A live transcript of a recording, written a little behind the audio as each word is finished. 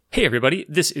Hey everybody,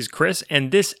 this is Chris,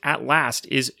 and this at last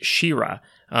is She-Ra.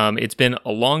 It's been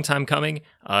a long time coming.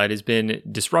 It has been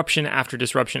disruption after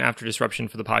disruption after disruption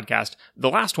for the podcast. The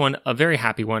last one, a very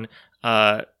happy one.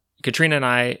 Katrina and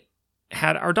I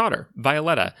had our daughter,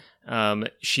 Violetta.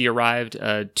 She arrived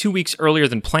 2 weeks earlier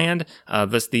than planned,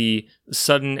 thus the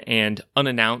sudden and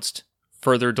unannounced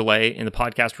further delay in the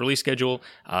podcast release schedule,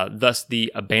 thus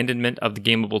the abandonment of the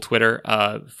Gameable Twitter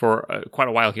for quite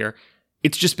a while here.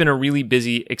 It's just been a really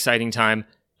busy, exciting time.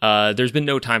 There's been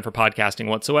no time for podcasting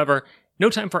whatsoever.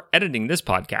 No time for editing this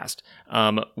podcast,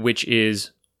 which is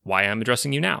why I'm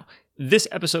addressing you now. This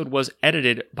episode was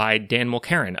edited by Dan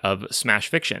Mulcairn of Smash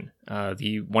Fiction,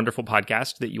 the wonderful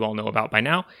podcast that you all know about by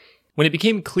now. When it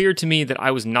became clear to me that I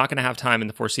was not going to have time in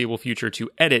the foreseeable future to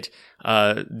edit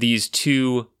these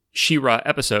two She-Ra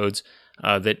episodes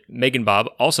that Megan Bob,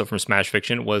 also from Smash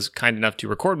Fiction, was kind enough to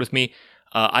record with me,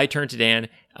 I turned to Dan,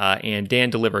 and Dan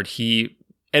delivered. He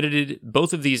edited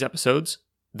both of these episodes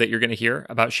that you're going to hear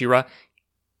about She-Ra.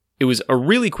 It was a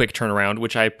really quick turnaround,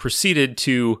 which I proceeded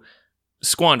to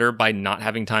squander by not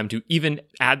having time to even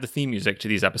add the theme music to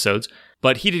these episodes.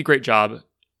 But he did a great job.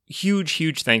 Huge,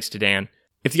 huge thanks to Dan.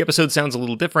 If the episode sounds a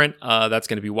little different, that's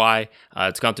going to be why.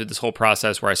 It's gone through this whole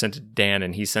process where I sent it to Dan,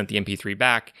 and he sent the MP3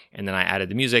 back, and then I added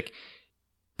the music.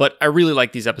 But I really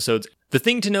like these episodes. The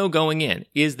thing to know going in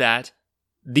is that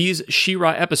these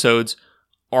She-Ra episodes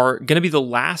are going to be the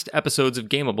last episodes of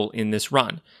Gameable in this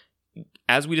run.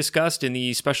 As we discussed in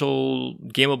the special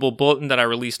Gameable bulletin that I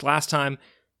released last time,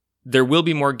 there will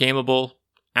be more Gameable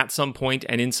at some point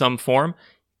and in some form.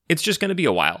 It's just going to be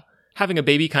a while. Having a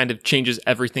baby kind of changes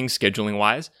everything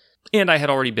scheduling-wise, and I had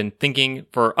already been thinking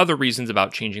for other reasons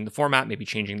about changing the format, maybe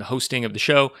changing the hosting of the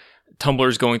show.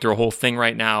 Tumblr's going through a whole thing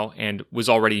right now and was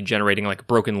already generating like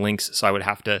broken links, so I would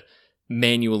have to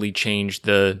manually change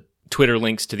the Twitter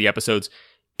links to the episodes.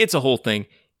 It's a whole thing.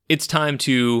 It's time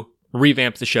to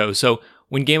revamp the show. So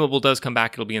when Gameable does come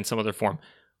back, it'll be in some other form.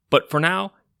 But for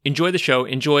now, enjoy the show.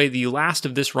 Enjoy the last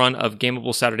of this run of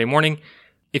Gameable Saturday Morning.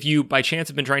 If you, by chance,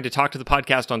 have been trying to talk to the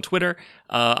podcast on Twitter,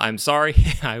 I'm sorry.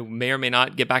 I may or may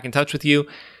not get back in touch with you.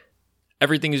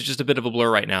 Everything is just a bit of a blur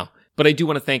right now. But I do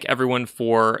want to thank everyone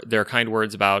for their kind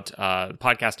words about the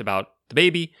podcast about the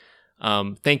baby.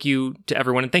 Thank you to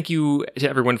everyone, and thank you to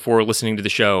everyone for listening to the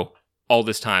show all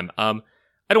this time. I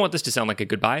don't want this to sound like a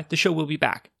goodbye. The show will be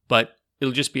back, but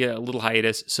it'll just be a little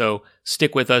hiatus, so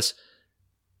stick with us.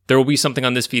 There will be something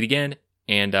on this feed again,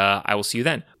 and I will see you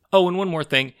then. Oh, and one more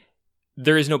thing.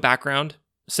 There is no background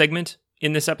segment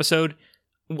in this episode.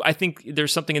 I think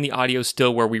there's something in the audio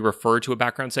still where we refer to a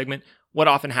background segment. What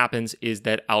often happens is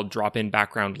that I'll drop in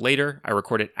background later. I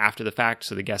record it after the fact,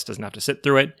 so the guest doesn't have to sit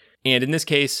through it. And in this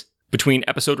case, between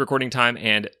episode recording time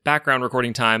and background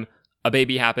recording time, a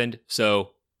baby happened,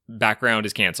 so background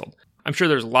is canceled. I'm sure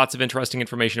there's lots of interesting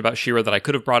information about She-Ra that I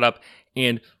could have brought up,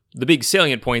 and the big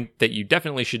salient point that you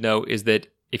definitely should know is that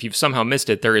if you've somehow missed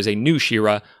it, there is a new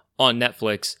She-Ra on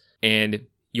Netflix, and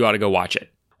you ought to go watch it.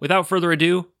 Without further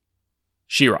ado,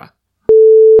 She-Ra.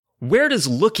 Where does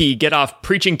Lookie get off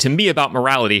preaching to me about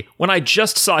morality when I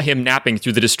just saw him napping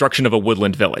through the destruction of a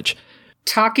woodland village?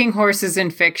 Talking horses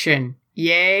in fiction.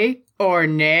 Yay or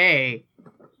nay?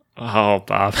 Oh,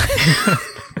 Bob.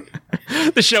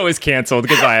 The show is canceled.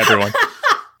 Goodbye, everyone.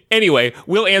 Anyway,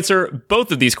 we'll answer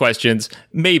both of these questions,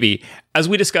 maybe, as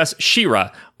we discuss She-Ra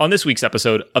on this week's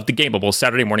episode of the Gameable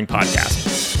Saturday Morning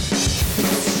Podcast.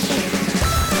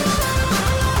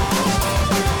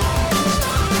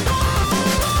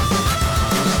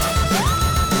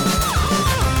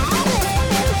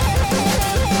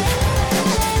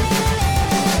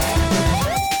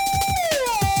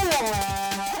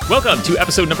 Welcome to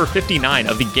episode number 59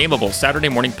 of the Gameable Saturday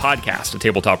Morning Podcast, a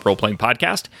tabletop role-playing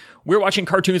podcast. We're watching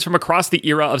cartoons from across the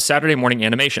era of Saturday morning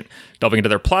animation, delving into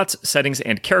their plots, settings,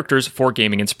 and characters for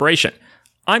gaming inspiration.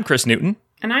 I'm Chris Newton.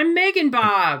 And I'm Megan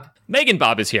Bob. Megan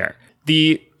Bob is here.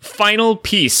 The final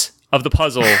piece of the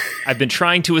puzzle I've been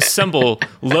trying to assemble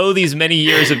these many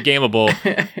years of Gameable.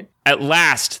 At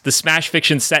last, the Smash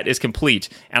Fiction set is complete,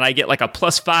 and I get like a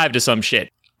 +5 to some shit.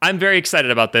 I'm very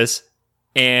excited about this.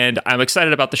 And I'm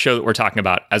excited about the show that we're talking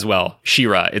about as well,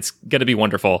 She-Ra. It's going to be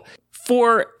wonderful.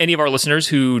 For any of our listeners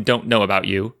who don't know about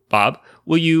you, Bob,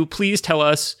 will you please tell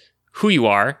us who you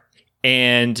are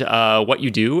and what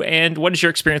you do and what is your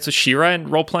experience with She-Ra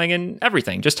and role-playing and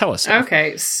everything? Just tell us.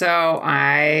 Okay, so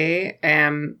I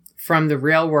am from the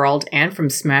real world and from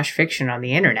Smash Fiction on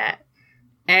the internet.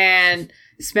 And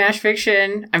Smash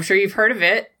Fiction, I'm sure you've heard of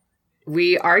it.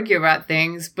 We argue about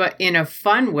things, but in a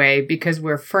fun way because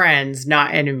we're friends,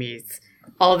 not enemies.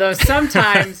 Although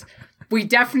sometimes we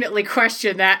definitely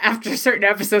question that after certain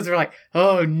episodes. We're like,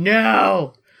 oh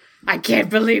no. I can't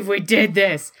believe we did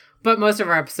this. But most of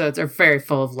our episodes are very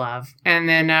full of love. And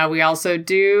then we also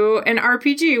do an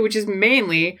RPG, which is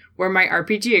mainly where my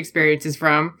RPG experience is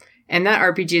from. And that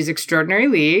RPG is Extraordinary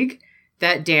League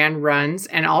that Dan runs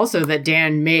and also that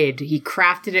Dan made. He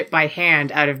crafted it by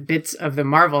hand out of bits of the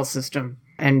Marvel system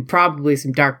and probably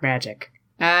some dark magic.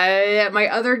 My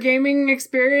other gaming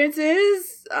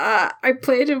experiences, I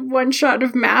played a one-shot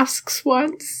of Masks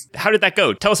once. How did that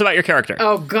go? Tell us about your character.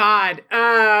 Oh, God.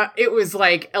 It was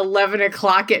like 11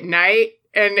 o'clock at night,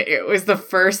 and it was the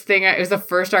first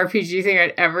RPG thing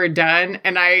I'd ever done,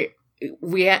 and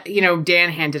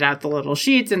Dan handed out the little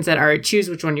sheets and said, all right, choose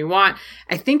which one you want.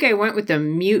 I think I went with the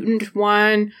mutant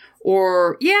one,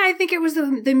 I think it was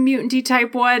the mutant-y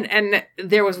type one. And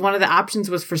there was one of the options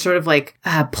was for sort of like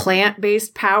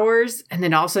plant-based powers and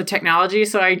then also technology.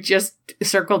 So I just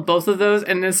circled both of those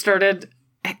and then started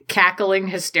cackling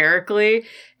hysterically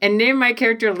and named my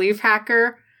character Leaf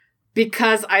Hacker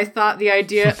because I thought the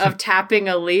idea of tapping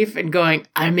a leaf and going,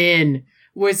 I'm in,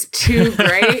 was too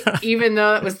great, even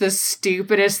though it was the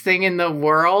stupidest thing in the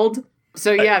world.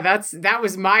 So yeah, that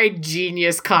was my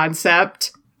genius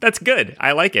concept. That's good.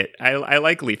 I like it. I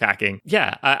like leaf hacking.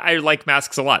 Yeah, I like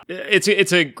Masks a lot.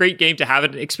 It's a great game to have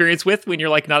an experience with when you're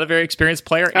like not a very experienced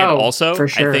player. And also, for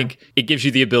sure. I think it gives you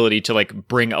the ability to like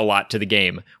bring a lot to the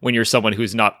game when you're someone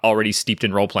who's not already steeped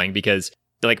in role playing, because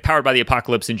like Powered by the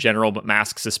Apocalypse in general, but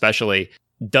Masks especially,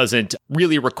 doesn't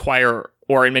really require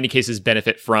or in many cases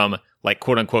benefit from like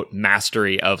quote unquote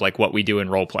mastery of like what we do in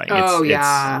role playing. It's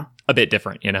a bit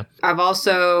different, you know? I've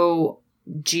also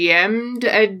GM'd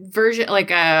a version, like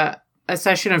a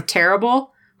session of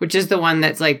Terrible, which is the one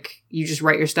that's like you just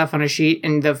write your stuff on a sheet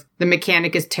and the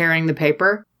mechanic is tearing the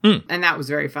paper. And that was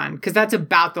very fun because that's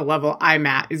about the level I'm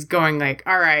at, is going like,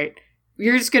 all right,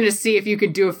 you're just going to see if you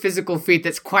can do a physical feat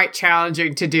that's quite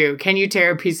challenging to do. Can you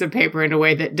tear a piece of paper in a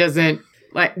way that doesn't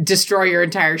like destroy your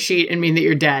entire sheet and mean that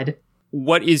you're dead?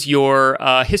 What is your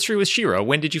history with She-Ra?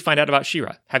 When did you find out about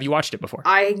She-Ra? Have you watched it before?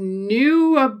 I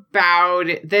knew about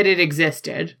it, that it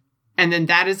existed, and then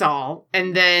that is all.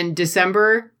 And then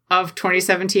December of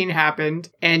 2017 happened,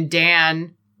 and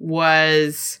Dan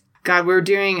was... God, we were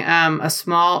doing a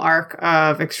small arc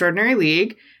of Extraordinary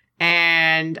League,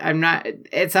 and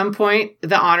at some point,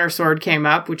 the Honor Sword came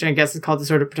up, which I guess is called the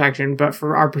Sword of Protection, but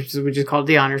for our purposes, we just called it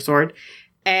the Honor Sword.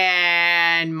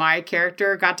 And my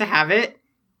character got to have it.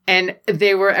 And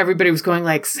everybody was going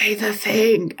like, say the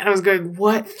thing. And I was going,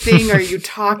 what thing are you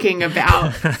talking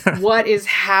about? What is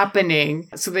happening?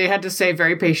 So they had to say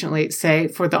very patiently, say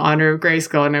for the honor of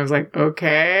Grayskull. And I was like,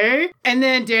 okay. And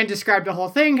then Dan described the whole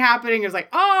thing happening. I was like,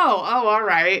 oh, all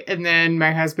right. And then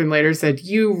my husband later said,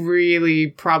 you really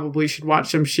probably should watch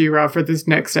some She-Ra for this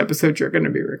next episode you're going to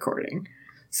be recording.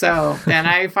 So then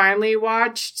I finally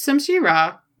watched some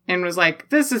She-Ra and was like,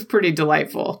 this is pretty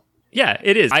delightful. Yeah,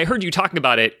 it is. I heard you talking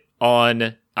about it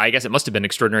on, I guess it must have been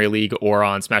Extraordinary League or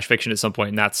on Smash Fiction at some point,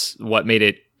 and that's what made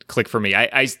it click for me.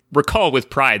 I recall with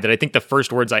pride that I think the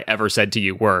first words I ever said to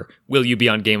you were, will you be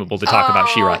on Gameable to talk about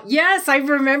She-Ra? Yes, I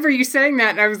remember you saying that,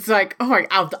 and I was like, oh,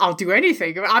 I'll do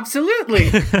anything. Absolutely.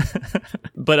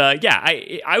 But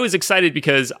I was excited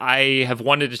because I have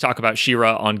wanted to talk about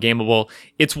She-Ra on Gameable.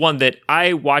 It's one that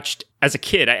I watched as a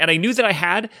kid, and I knew that I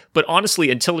had, but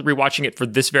honestly, until rewatching it for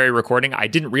this very recording, I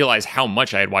didn't realize how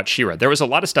much I had watched She-Ra. There was a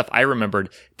lot of stuff I remembered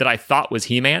that I thought was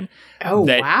He-Man. Oh,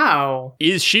 wow.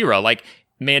 Is She-Ra. Like,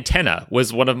 Mantenna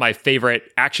was one of my favorite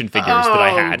action figures that I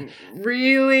had.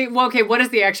 Really? Well, okay, what does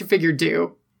the action figure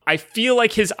do? I feel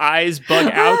like his eyes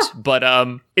bug out, but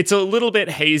it's a little bit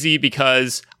hazy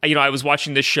because, I was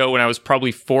watching this show when I was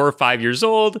probably 4 or 5 years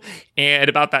old, and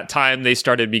about that time they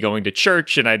started me going to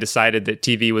church, and I decided that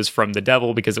TV was from the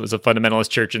devil because it was a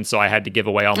fundamentalist church, and so I had to give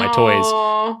away all my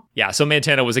toys. Yeah, so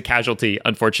Mantenna was a casualty,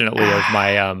 unfortunately, of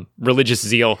my religious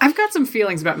zeal. I've got some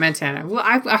feelings about Mantenna. Well,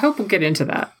 I hope we'll get into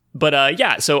that.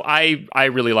 But so I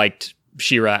really liked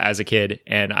She-Ra as a kid,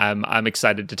 and I'm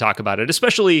excited to talk about it,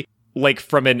 especially like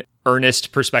from an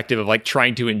earnest perspective of like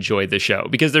trying to enjoy the show,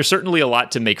 because there's certainly a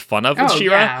lot to make fun of with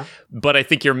She-Ra, yeah. But I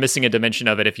think you're missing a dimension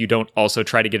of it if you don't also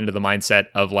try to get into the mindset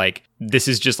of like, this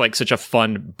is just like such a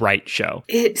fun, bright show.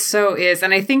 It so is.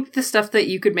 And I think the stuff that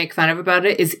you could make fun of about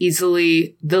it is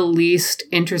easily the least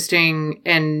interesting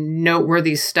and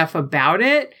noteworthy stuff about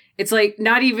it. It's like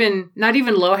not even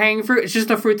low-hanging fruit. It's just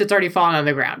a fruit that's already fallen on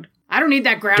the ground. I don't need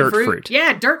that ground fruit.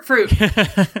 Yeah, dirt fruit.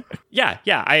 Yeah,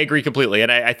 I agree completely.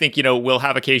 And I think, we'll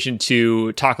have occasion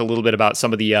to talk a little bit about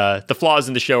some of the flaws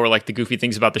in the show or like the goofy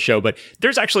things about the show. But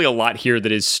there's actually a lot here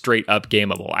that is straight up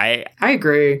gameable. I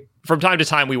agree. From time to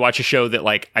time, we watch a show that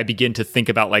like I begin to think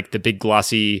about like the big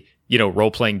glossy,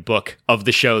 role-playing book of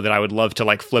the show that I would love to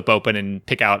like flip open and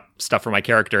pick out stuff for my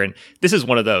character. And this is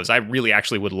one of those. I really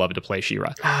actually would love to play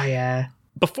She-Ra. Oh, yeah.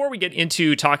 Before we get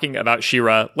into talking about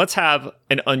She-Ra, let's have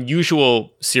an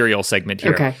unusual cereal segment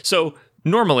here. Okay. So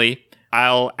normally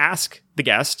I'll ask the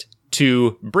guest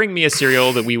to bring me a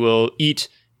cereal that we will eat.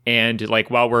 And like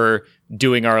while we're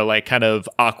doing our like kind of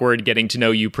awkward getting to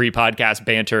know you pre-podcast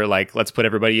banter, like let's put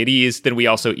everybody at ease, then we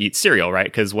also eat cereal, right?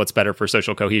 Because what's better for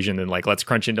social cohesion than like let's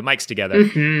crunch into mics together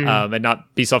and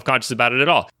not be self-conscious about it at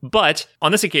all. But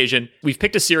on this occasion, we've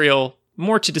picked a cereal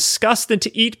more to discuss than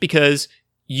to eat because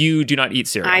you do not eat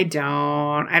cereal. I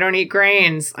don't eat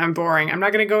grains. I'm boring. I'm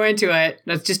not going to go into it.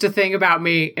 That's just a thing about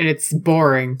me, and it's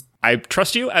boring. I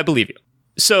trust you. I believe you.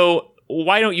 So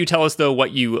why don't you tell us, though,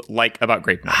 what you like about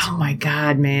grape nuts? Oh, my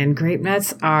God, man. Grape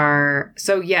nuts are...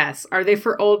 So, yes. Are they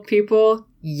for old people?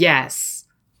 Yes.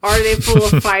 Are they full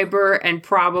of fiber and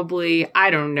probably, I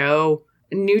don't know,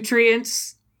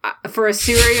 nutrients for a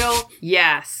cereal?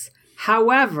 Yes.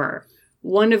 However,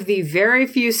 one of the very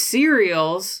few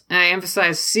cereals, and I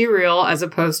emphasize cereal as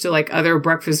opposed to like other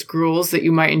breakfast gruels that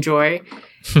you might enjoy,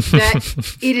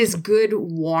 that it is good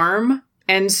warm.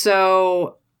 And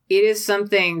so... It is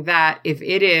something that if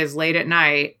it is late at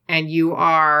night and you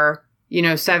are,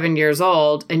 7 years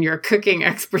old and your cooking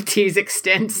expertise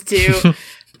extends to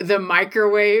the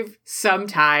microwave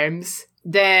sometimes,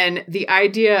 then the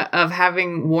idea of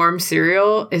having warm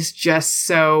cereal is just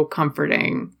so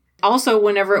comforting. Also,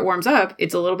 whenever it warms up,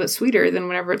 it's a little bit sweeter than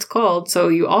whenever it's cold. So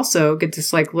you also get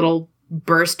this like little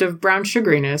burst of brown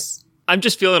sugariness. I'm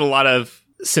just feeling a lot of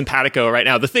simpatico right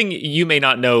now. The thing you may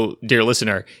not know, dear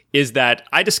listener, is that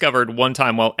I discovered one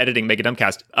time while editing Mega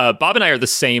Dumbcast, Bob and I are the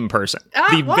same person.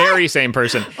 Very same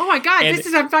person. Oh my God,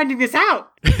 and I'm finding this out.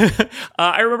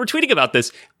 I remember tweeting about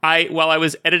this. While I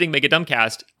was editing Mega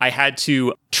Dumbcast, I had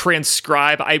to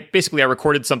transcribe. I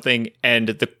recorded something and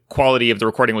the quality of the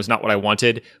recording was not what I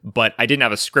wanted, but I didn't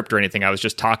have a script or anything. I was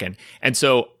just talking. And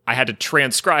so I had to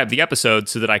transcribe the episode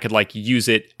so that I could like use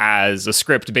it as a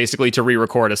script, basically to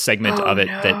re-record a segment of it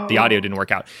that the audio didn't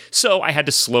work out. So I had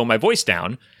to slow my voice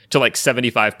down to like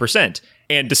 75%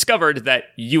 and discovered that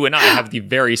you and I have the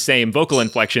very same vocal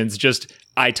inflections, just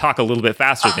I talk a little bit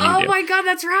faster than you do. Oh my God,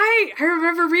 that's right. I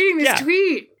remember reading this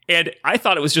tweet. And I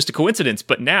thought it was just a coincidence,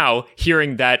 but now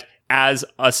hearing that as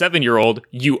a 7-year-old,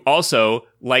 you also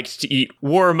liked to eat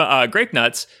warm grape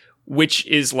nuts, which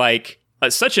is like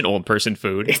such an old person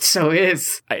food. It so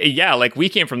is. Like we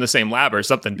came from the same lab or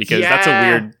something, because that's a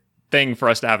weird thing for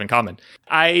us to have in common.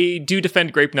 I do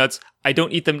defend grape nuts. I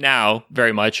don't eat them now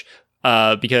very much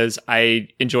because I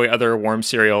enjoy other warm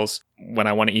cereals when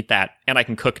I want to eat that, and I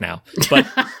can cook now. But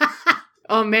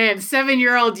oh man,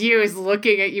 7-year-old you is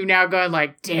looking at you now going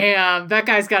like, damn, that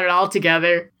guy's got it all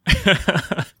together.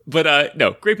 But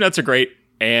no, grape nuts are great.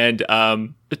 And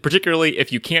particularly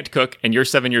if you can't cook and you're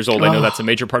 7 years old, I know that's a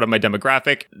major part of my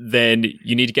demographic, then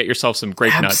you need to get yourself some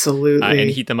grape nuts and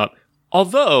heat them up.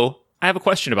 Although, I have a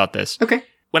question about this. Okay.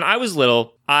 When I was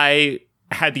little, I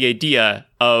had the idea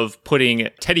of putting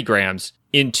Teddy Grahams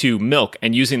into milk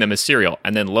and using them as cereal.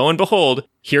 And then lo and behold,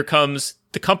 here comes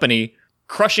the company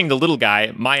crushing the little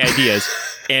guy, my ideas,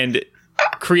 and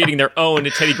creating their own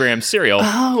Teddy Graham cereal.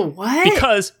 Oh, what?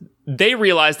 Because they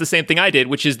realized the same thing I did,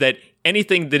 which is that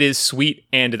anything that is sweet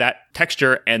and that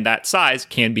texture and that size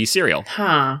can be cereal.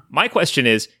 Huh. My question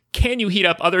is, can you heat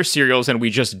up other cereals and we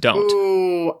just don't?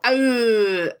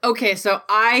 Ooh, okay, so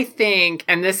I think,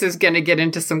 and this is going to get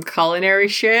into some culinary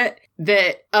shit,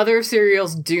 that other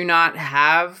cereals do not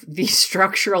have the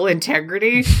structural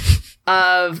integrity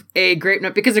of a grape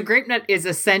nut, because a grape nut is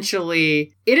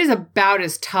essentially, it is about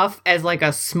as tough as like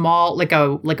a small, like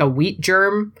a wheat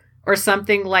germ or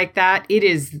something like that. It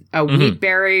is a wheat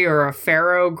berry or a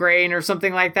farro grain or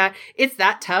something like that. It's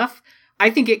that tough. I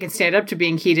think it can stand up to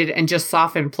being heated and just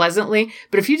soften pleasantly.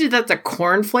 But if you did that to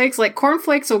cornflakes, like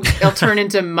cornflakes will turn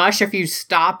into mush if you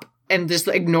stop and just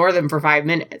ignore them for 5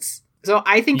 minutes. So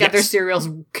I think other cereals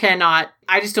cannot,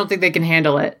 I just don't think they can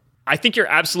handle it. I think you're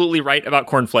absolutely right about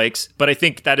cornflakes, but I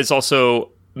think that is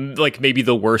also like maybe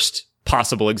the worst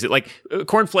possible exit. Like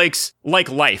cornflakes, like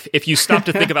life, if you stop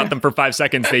to think about them for 5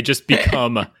 seconds, they just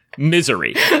become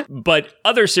misery. But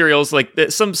other cereals, like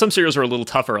some cereals are a little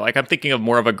tougher. Like I'm thinking of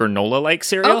more of a granola-like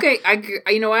cereal. Okay,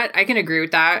 you know what? I can agree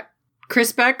with that.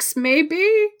 Crispex, maybe?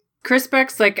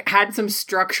 Crispex like had some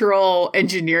structural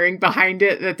engineering behind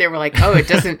it that they were like, oh,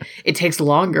 it takes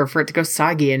longer for it to go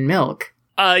soggy in milk.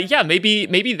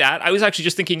 Maybe that. I was actually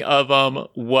just thinking of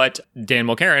what Dan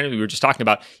Mulcairn, we were just talking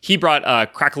about. He brought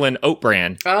Cracklin Oat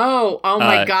Bran. Oh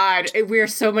my God. We are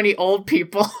so many old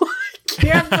people. I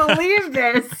can't believe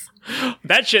this.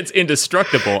 That shit's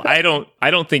indestructible. I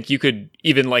don't think you could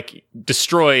even like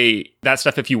destroy that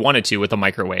stuff if you wanted to with a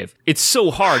microwave. It's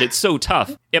so hard. It's so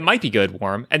tough. It might be good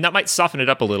warm, and that might soften it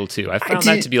up a little too. I found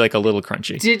that to be like a little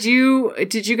crunchy. Did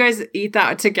you guys eat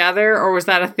that together, or was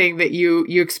that a thing that you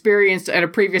experienced at a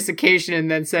previous occasion and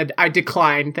then said, "I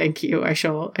decline, thank you. I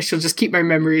shall just keep my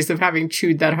memories of having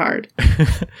chewed that hard"?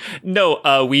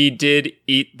 No, we did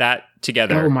eat that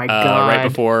together. Oh my God. Right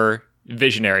before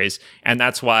Visionaries, and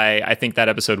that's why I think that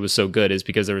episode was so good, is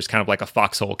because there was kind of like a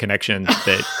foxhole connection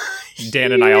that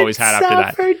Dan and I always had after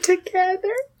that. Suffered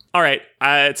together. All right,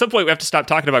 at some point we have to stop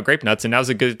talking about grape nuts, and now's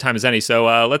a good time as any,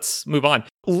 so let's move on.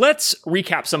 Let's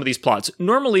recap some of these plots.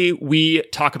 Normally we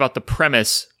talk about the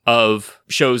premise of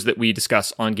shows that we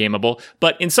discuss on Gameable,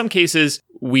 but in some cases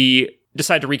we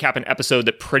decide to recap an episode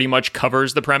that pretty much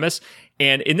covers the premise.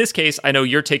 And in this case, I know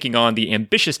you're taking on the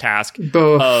ambitious task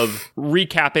of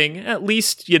recapping, at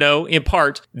least, in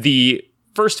part, the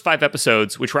first 5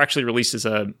 episodes, which were actually released as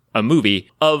a movie,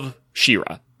 of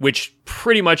She-Ra, which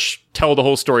pretty much tell the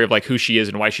whole story of like who she is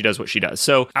and why she does what she does.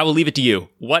 So I will leave it to you.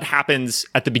 What happens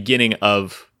at the beginning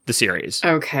of the series?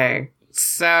 Okay.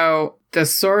 So the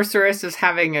sorceress is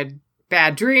having a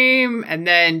bad dream, and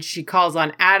then she calls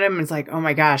on Adam and is like, oh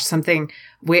my gosh,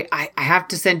 I have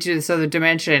to send you to this other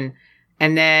dimension.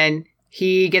 And then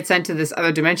he gets sent to this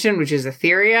other dimension, which is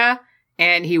Etheria,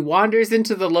 and he wanders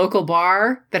into the local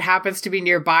bar that happens to be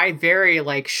nearby, very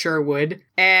like Sherwood,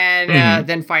 and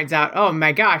then finds out, oh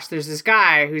my gosh, there's this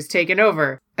guy who's taken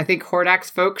over. I think Hordak's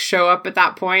folks show up at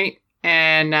that point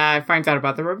and finds out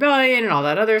about the rebellion and all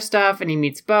that other stuff, and he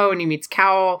meets Bo and he meets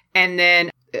Cowl, and then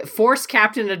Force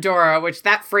Captain Adora, which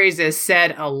that phrase is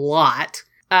said a lot.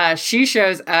 She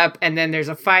shows up, and then there's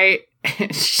a fight.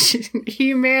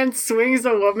 He-Man swings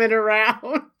a woman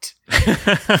around,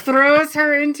 throws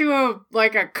her into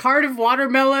a cart of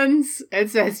watermelons,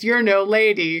 and says, "You're no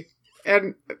lady."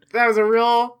 And that was a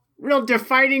real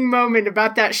defining moment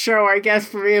about that show, I guess,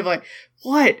 for me, of like,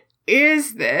 what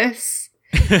is this?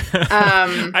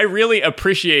 I really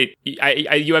appreciate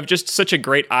you have just such a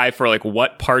great eye for like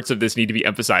what parts of this need to be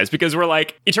emphasized, because we're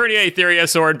like Eternia, Etheria,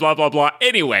 sword, blah blah blah.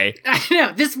 Anyway, I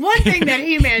know this one thing that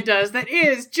He-Man does that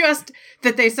is just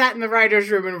that they sat in the writers'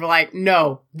 room and were like,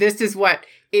 no, this is what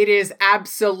it is.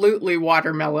 Absolutely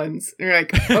watermelons. And you're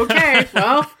like, okay,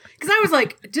 well, because I was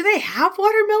like, do they have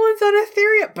watermelons on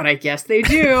Etheria? But I guess they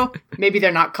do. Maybe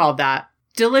they're not called that.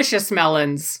 Delicious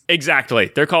melons.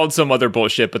 Exactly. They're called some other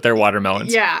bullshit, but they're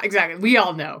watermelons. Yeah, exactly. We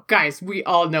all know. Guys, we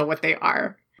all know what they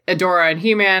are. Adora and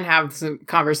He-Man have some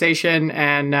conversation,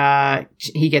 and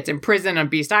he gets imprisoned on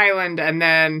Beast Island, and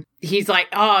then he's like,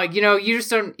 oh,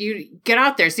 you get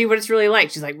out there, see what it's really like.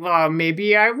 She's like, well,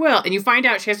 maybe I will. And you find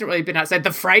out she hasn't really been outside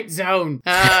the Fright Zone,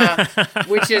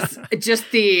 which is just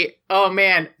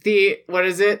what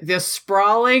is it? The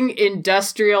sprawling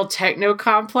industrial techno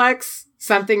complex.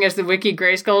 Something as the Wiki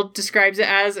Grayskull describes it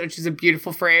as, which is a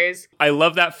beautiful phrase. I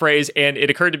love that phrase, and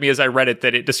it occurred to me as I read it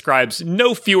that it describes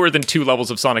no fewer than 2 levels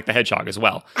of Sonic the Hedgehog as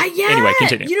well. Yeah. Anyway,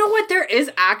 continue. You know what? There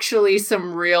is actually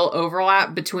some real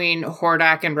overlap between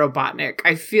Hordak and Robotnik.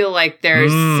 I feel like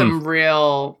there's some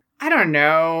real... I don't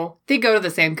know. They go to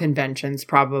the same conventions,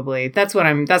 probably. That's the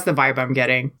vibe I'm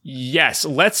getting. Yes,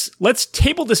 let's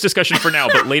table this discussion for now,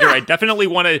 but later I definitely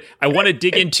want to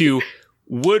dig into...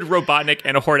 Would Robotnik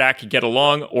and Hordak get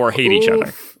along or hate each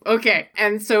other? Okay,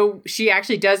 and so she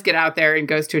actually does get out there and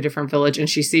goes to a different village, and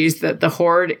she sees that the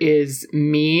Horde is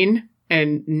mean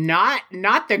and not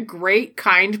the great,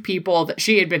 kind people that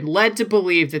she had been led to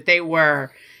believe that they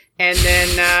were. And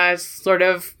then sort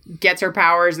of gets her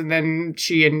powers, and then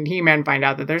she and He-Man find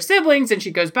out that they're siblings, and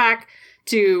she goes back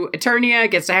to Eternia,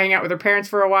 gets to hang out with her parents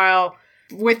for a while.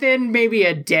 Within maybe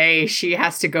a day, she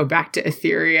has to go back to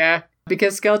Etheria.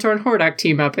 Because Skeletor and Hordak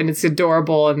team up, and it's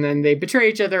adorable, and then they betray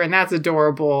each other, and that's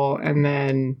adorable, and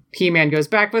then He-Man goes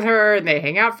back with her, and they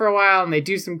hang out for a while, and they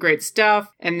do some great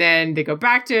stuff, and then they go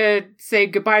back to say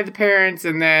goodbye to the parents,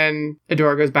 and then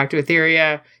Adora goes back to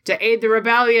Etheria to aid the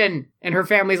rebellion, and her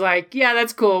family's like, yeah,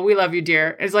 that's cool, we love you,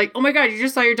 dear. And it's like, oh my god, you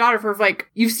just saw your daughter for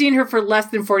you've seen her for less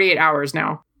than 48 hours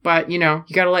now, but, you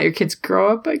gotta let your kids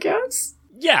grow up, I guess?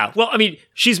 Yeah, well, I mean,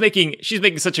 she's making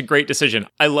such a great decision.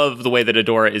 I love the way that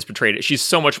Adora is portrayed. She's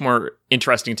so much more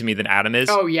interesting to me than Adam is.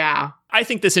 Oh, yeah. I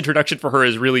think this introduction for her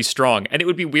is really strong, and it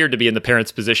would be weird to be in the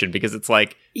parents' position, because it's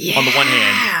like, on the one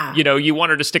hand, you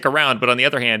want her to stick around, but on the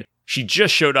other hand, she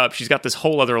just showed up. She's got this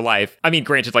whole other life. I mean,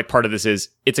 granted, part of this is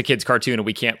it's a kid's cartoon, and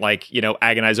we can't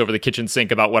agonize over the kitchen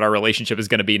sink about what our relationship is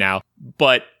going to be now.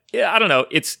 But yeah, I don't know.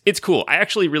 It's cool. I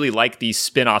actually really like the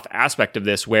spin-off aspect of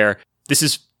this, where this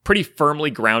is pretty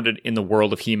firmly grounded in the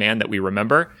world of He-Man that we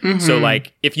remember. So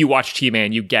like if you watched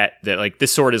He-Man, you get that like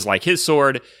this sword is like his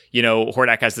sword. You know,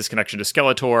 Hordak has this connection to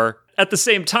Skeletor. At the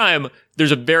same time,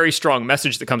 there's a very strong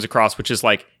message that comes across, which is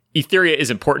like Etheria is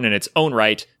important in its own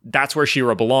right. That's where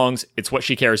She-Ra belongs. It's what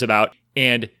she cares about.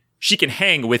 And she can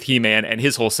hang with He-Man and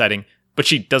his whole setting, but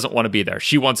she doesn't want to be there.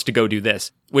 She wants to go do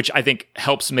this, which I think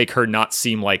helps make her not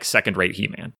seem like second-rate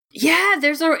He-Man. Yeah,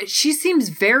 she seems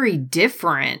very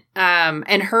different.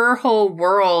 And her whole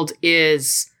world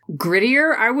is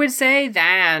grittier, I would say,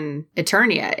 than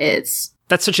Eternia is.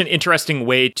 That's such an interesting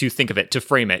way to think of it, to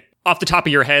frame it. Off the top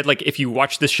of your head, like if you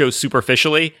watch this show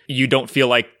superficially, you don't feel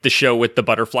like the show with the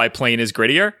butterfly plane is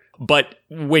grittier. But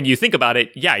when you think about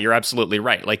it, yeah, you're absolutely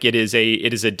right. Like it is a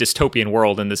dystopian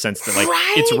world in the sense that like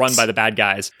it's run by the bad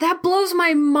guys. That blows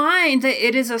my mind that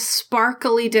it is a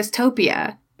sparkly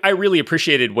dystopia. I really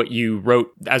appreciated what you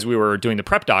wrote as we were doing the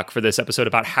prep doc for this episode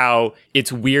about how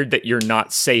it's weird that you're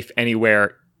not safe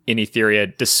anywhere in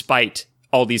Etheria despite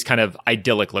all these kind of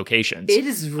idyllic locations. It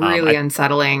is really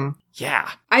unsettling.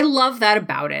 Yeah. I love that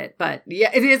about it. But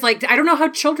yeah, it is like, I don't know how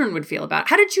children would feel about it.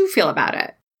 How did you feel about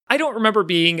it? I don't remember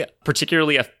being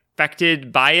particularly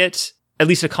affected by it, at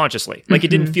least unconsciously. Like, it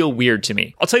didn't feel weird to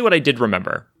me. I'll tell you what I did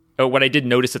remember, or what I did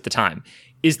notice at the time,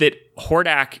 is that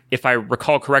Hordak, if I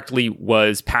recall correctly,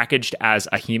 was packaged as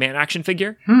a He-Man action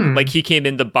figure. Like, he came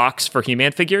in the box for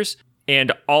He-Man figures,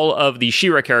 and all of the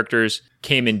She-Ra characters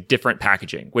came in different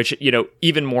packaging, which, you know,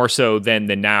 even more so than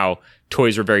now,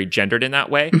 toys are very gendered in that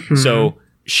way. So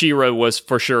She-Ra was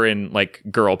for sure in, like,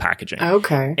 girl packaging.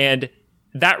 Okay. And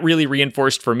that really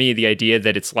reinforced for me the idea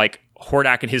that it's like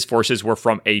Hordak and his forces were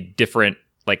from a different,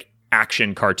 like,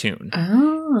 action cartoon.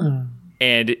 Oh.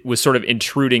 And it was sort of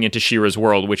intruding into She-Ra's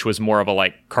world, which was more of a,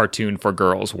 like, cartoon for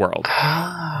girls world.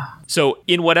 So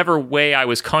in whatever way I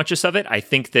was conscious of it, I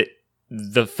think that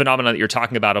the phenomenon that you're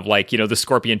talking about of, like, you know, the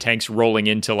scorpion tanks rolling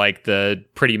into, like, the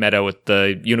pretty meadow with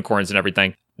the unicorns and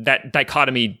everything, that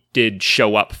dichotomy did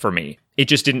show up for me. It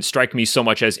just didn't strike me so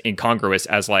much as incongruous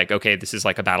as like, okay, this is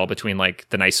like a battle between like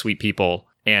the nice, sweet people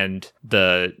and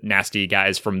the nasty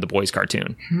guys from the boys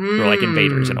cartoon who are like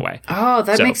invaders in a way. Oh,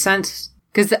 that makes sense.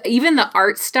 Because even the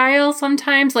art style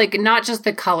sometimes, like not just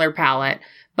the color palette,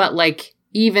 but like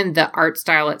even the art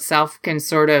style itself can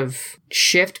sort of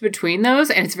shift between those.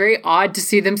 And it's very odd to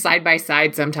see them side by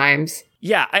side sometimes.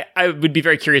 Yeah, I would be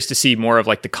very curious to see more of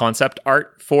like the concept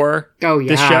art for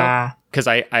this show. Because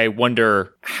I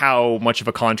wonder how much of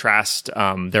a contrast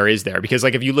there is there. Because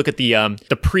like if you look at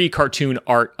the pre-cartoon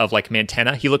art of like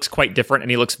Mantenna, he looks quite different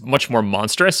and he looks much more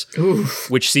monstrous,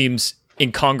 which seems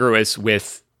incongruous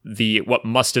with what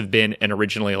must have been an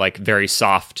originally like very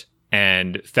soft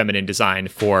and feminine design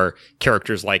for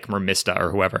characters like Mermista or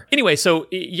whoever. Anyway, so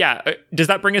yeah, does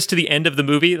that bring us to the end of the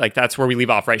movie? Like that's where we leave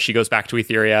off, right? She goes back to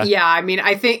Etheria. Yeah, I mean,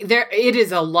 I think it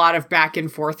is a lot of back and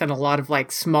forth and a lot of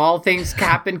like small things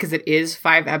happen because it is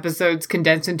 5 episodes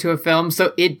condensed into a film.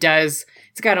 So it's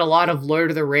got a lot of Lord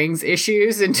of the Rings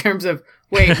issues in terms of,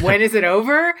 wait, when is it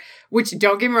over? Which,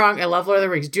 don't get me wrong, I love Lord of the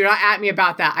Rings. Do not at me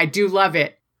about that. I do love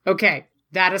it. Okay.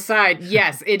 That aside,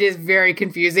 yes, it is very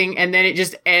confusing. And then it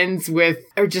just ends with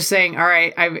or just saying, all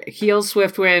right, I've healed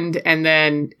Swiftwind and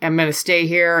then I'm going to stay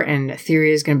here and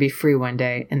Etheria is going to be free one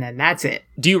day. And then that's it.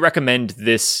 Do you recommend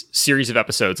this series of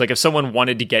episodes? Like if someone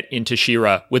wanted to get into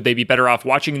She-Ra, would they be better off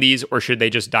watching these or should they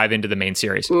just dive into the main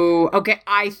series? Ooh, okay.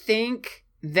 I think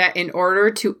that in order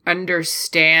to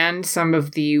understand some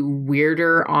of the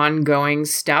weirder ongoing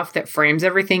stuff that frames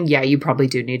everything, yeah, you probably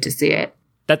do need to see it.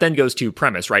 That then goes to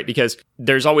premise, right? Because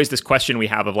there's always this question we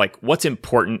have of like, what's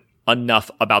important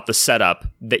enough about the setup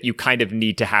that you kind of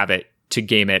need to have it to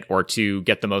game it or to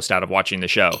get the most out of watching the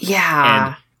show? Yeah.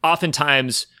 And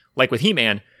oftentimes, like with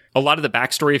He-Man, a lot of the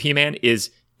backstory of He-Man is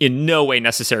in no way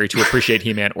necessary to appreciate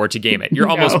He-Man or to game it. You're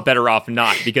almost better off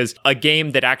not, because a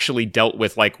game that actually dealt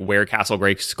with like where Castle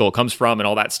Grayskull comes from and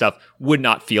all that stuff would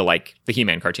not feel like the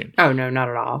He-Man cartoon. Oh, no, not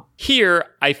at all. Here,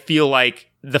 I feel like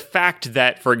the fact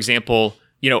that, for example,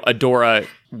 you know, Adora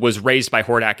was raised by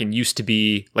Hordak and used to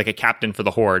be like a captain for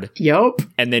the Horde. Yup.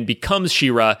 And then becomes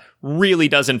She-Ra really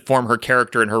does inform her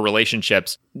character and her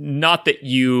relationships. Not that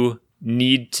you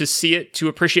need to see it to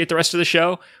appreciate the rest of the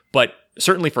show, but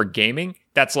certainly for gaming,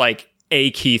 that's like a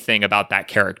key thing about that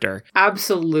character.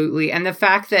 Absolutely. And the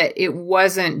fact that it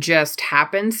wasn't just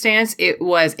happenstance, it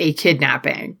was a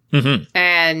kidnapping.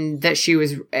 And that she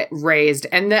was raised.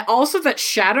 And that also that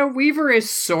Shadow Weaver is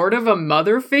sort of a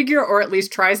mother figure, or at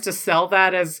least tries to sell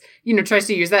that as, you know, tries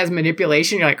to use that as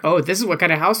manipulation. You're like, oh, this is what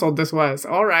kind of household this was.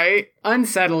 All right.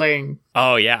 Unsettling.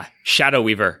 Oh, yeah. Shadow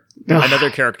Weaver. Another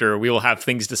character we will have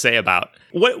things to say about.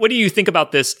 What do you think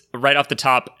about this right off the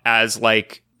top as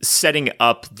like setting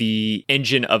up the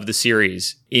engine of the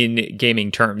series in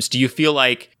gaming terms? Do you feel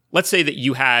like, let's say that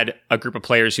you had a group of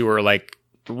players who were like,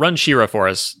 run She-Ra for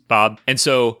us, Bob. And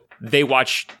so they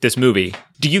watch this movie.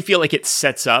 Do you feel like it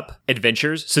sets up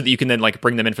adventures so that you can then like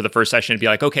bring them in for the first session and be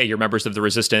like, okay, you're members of the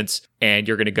Resistance and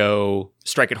you're going to go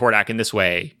strike at Hordak in this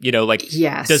way? You know, like,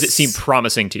 yes. Does it seem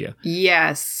promising to you?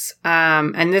 Yes.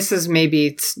 And this is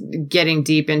maybe getting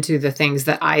deep into the things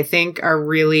that I think are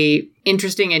really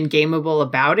interesting and gameable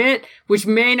about it, which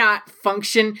may not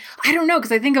function. I don't know,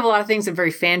 because I think of a lot of things in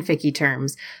very fanficky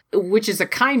terms, which is a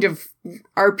kind of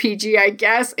RPG, I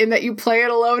guess, in that you play it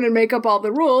alone and make up all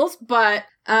the rules. But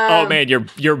oh man,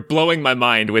 you're blowing my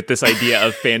mind with this idea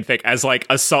of fanfic as like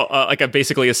a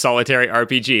basically a solitary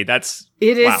RPG.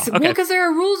 It is. Wow. Okay. Well, because there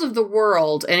are rules of the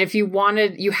world, and if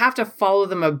you have to follow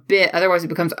them a bit, otherwise it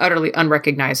becomes utterly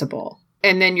unrecognizable.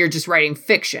 And then you're just writing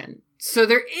fiction. So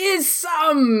there is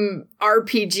some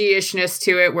RPG-ishness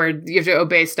to it where you have to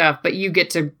obey stuff, but you get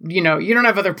to, you don't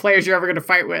have other players you're ever going to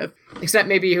fight with, except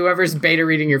maybe whoever's beta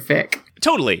reading your fic.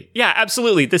 Totally. Yeah,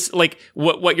 absolutely. This, like,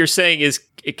 what you're saying is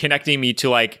connecting me to,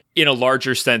 like, in a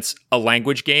larger sense, a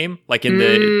language game, like in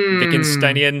the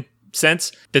Wittgensteinian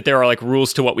sense, that there are, like,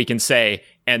 rules to what we can say,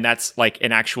 and that's, like,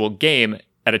 an actual game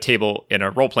at a table in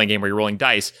a role-playing game where you're rolling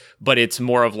dice, but it's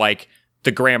more of, like,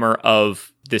 the grammar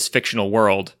of this fictional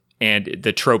world and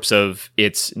the tropes of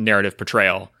its narrative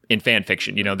portrayal in fan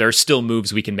fiction. There are still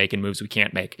moves we can make and moves we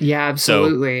can't make. Yeah,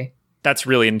 absolutely. So that's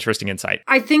really an interesting insight.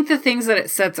 I think the things that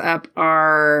it sets up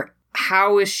are,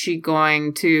 how is she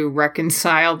going to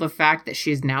reconcile the fact that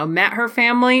she's now met her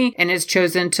family and has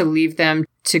chosen to leave them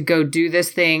to go do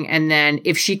this thing? And then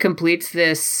if she completes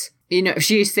this, if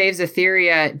she saves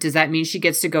Etheria, does that mean she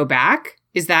gets to go back?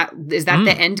 Is that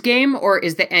the end game, or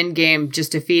is the end game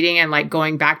just defeating and like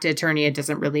going back to Eternia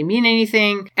doesn't really mean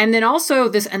anything? And then also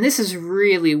this is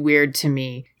really weird to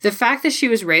me. The fact that she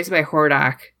was raised by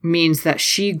Hordak means that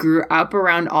she grew up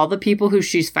around all the people who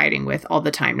she's fighting with all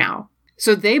the time now.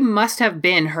 So they must have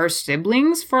been her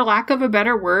siblings, for lack of a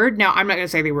better word. Now, I'm not going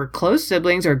to say they were close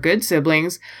siblings or good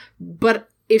siblings, but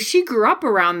if she grew up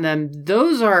around them,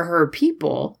 those are her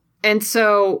people. And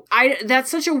so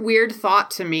that's such a weird thought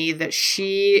to me that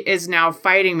she is now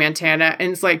fighting Mantanna.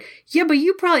 And it's like, yeah, but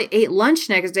you probably ate lunch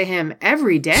next to him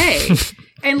every day.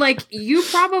 And like, you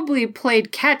probably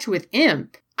played catch with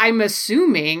Imp, I'm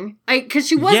assuming, because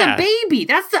she was a baby.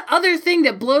 That's the other thing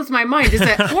that blows my mind, is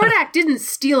that Hordak didn't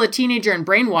steal a teenager and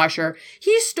brainwash her.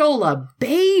 He stole a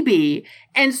baby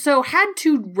and so had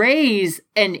to raise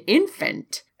an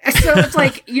infant. So it's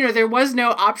like, there was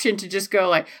no option to just go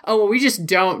like, oh, well, we just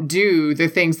don't do the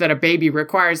things that a baby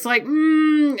requires. Like,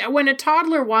 when a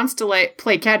toddler wants to like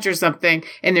play catch or something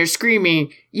and they're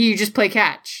screaming, you just play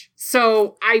catch.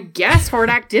 So I guess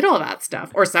Hordak did all that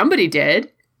stuff, or somebody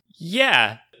did.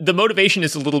 Yeah. The motivation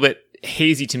is a little bit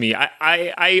hazy to me.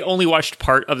 I only watched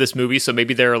part of this movie, so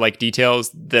maybe there are like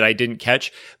details that I didn't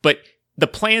catch, but the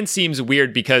plan seems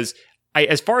weird because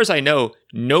as far as I know,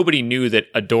 nobody knew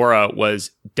that Adora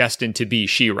was destined to be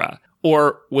She-Ra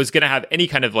or was going to have any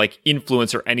kind of like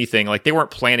influence or anything. Like they weren't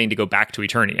planning to go back to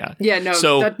Eternia. Yeah, no,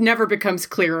 so that never becomes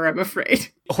clearer, I'm afraid.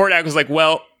 Hordak was like,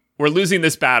 well, we're losing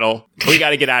this battle. We got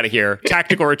to get out of here.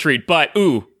 Tactical retreat. But,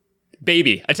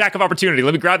 baby, attack of opportunity.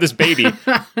 Let me grab this baby.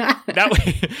 That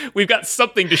way, we've got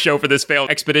something to show for this failed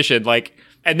expedition. Like,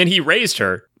 and then he raised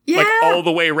her. Yeah. Like all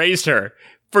the way raised her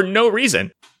for no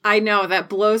reason. I know, that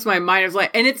blows my mind. It's like,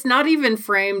 and it's not even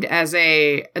framed as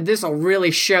this will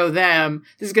really show them.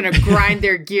 This is going to grind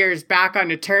their gears back on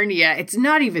Eternia. It's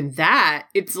not even that.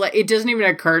 It's like, it doesn't even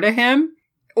occur to him.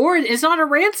 Or it's not a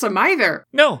ransom either.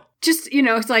 No. Just,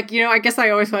 it's like, I guess I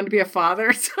always wanted to be a father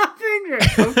or something.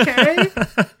 Okay.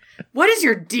 What is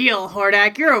your deal,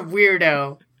 Hordak? You're a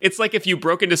weirdo. It's like if you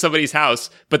broke into somebody's house,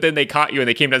 but then they caught you and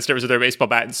they came downstairs with their baseball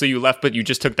bat, and so you left, but you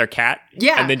just took their cat,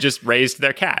 and then just raised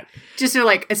their cat. Just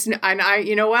like,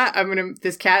 you know what?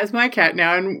 This cat is my cat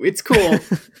now, and it's cool.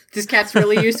 This cat's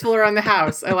really useful around the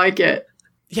house. I like it.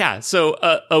 Yeah, so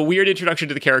a weird introduction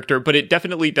to the character, but it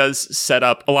definitely does set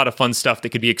up a lot of fun stuff that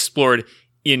could be explored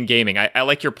in gaming. I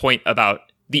like your point about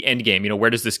the end game. Where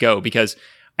does this go? Because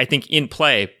I think in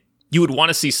play, you would want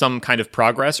to see some kind of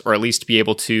progress, or at least be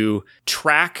able to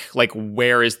track, like,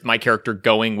 where is my character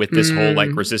going with this whole,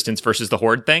 like, resistance versus the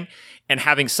horde thing, and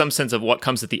having some sense of what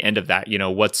comes at the end of that.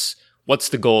 What's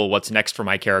the goal? What's next for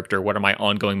my character? What are my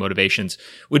ongoing motivations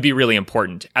would be really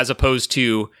important, as opposed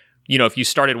to, if you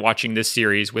started watching this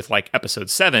series with, like, episode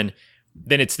 7,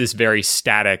 then it's this very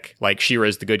static, like, She-Ra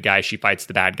is the good guy, she fights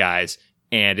the bad guys,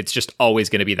 and it's just always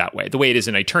going to be that way. The way it is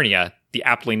in Eternia, the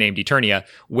aptly named Eternia,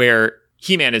 where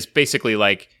He-Man is basically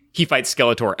like, he fights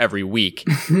Skeletor every week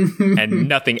and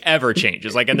nothing ever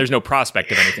changes. Like, and there's no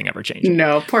prospect of anything ever changing.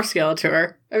 No, poor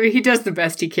Skeletor. I mean, he does the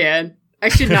best he can. I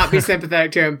should not be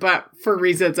sympathetic to him, but for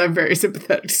reasons, I'm very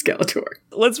sympathetic to Skeletor.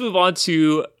 Let's move on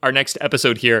to our next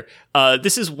episode here.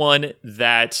 This is one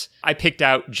that I picked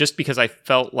out just because I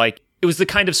felt like it was the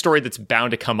kind of story that's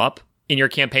bound to come up in your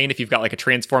campaign if you've got like a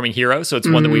transforming hero. So it's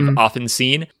one that we've often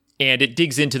seen. And it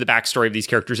digs into the backstory of these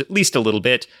characters at least a little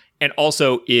bit. And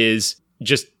also is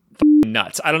just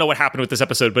nuts. I don't know what happened with this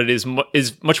episode, but it is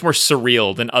much more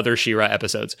surreal than other She-Ra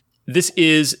episodes. This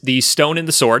is The Stone and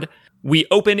the Sword. We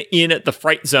open in the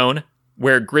Fright Zone,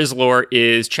 where Grizzlor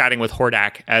is chatting with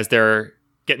Hordak as they're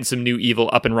getting some new evil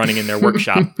up and running in their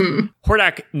workshop.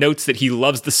 Hordak notes that he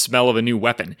loves the smell of a new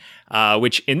weapon,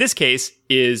 which in this case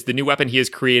is the new weapon he has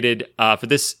created for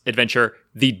this adventure,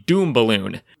 the Doom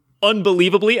Balloon.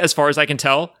 Unbelievably, as far as I can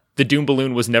tell, the Doom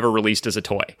Balloon was never released as a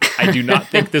toy. I do not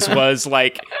think this was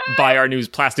like, buy our new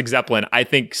plastic Zeppelin. I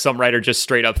think some writer just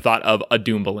straight up thought of a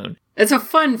Doom Balloon. It's a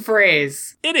fun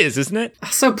phrase. It is, isn't it?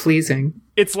 So pleasing.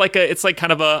 It's like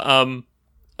kind of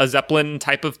a Zeppelin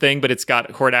type of thing, but it's got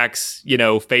Hordak's,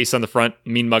 face on the front,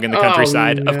 mean mug in the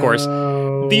countryside. No. Of course,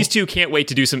 these two can't wait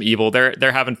to do some evil.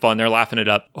 They're having fun. They're laughing it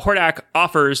up. Hordak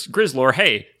offers Grizzlor,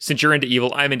 hey, since you're into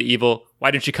evil, I'm into evil.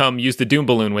 Why don't you come use the Doom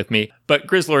Balloon with me? But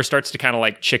Grizzlor starts to kind of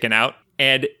like chicken out,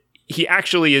 and he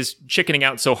actually is chickening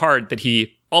out so hard that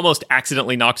he almost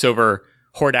accidentally knocks over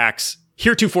Hordak's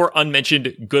heretofore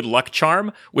unmentioned good luck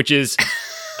charm, which is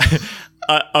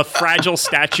a fragile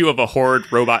statue of a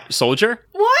Horde robot soldier.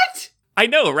 What? I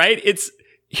know, right?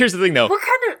 Here's the thing, though. What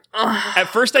kind of... At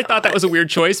first, I thought that was a weird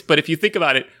choice, but if you think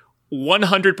about it,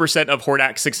 100% of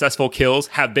Hordak's successful kills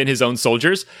have been his own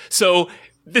soldiers. So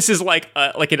this is like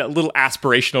a little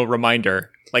aspirational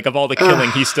reminder, like of all the killing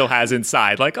he still has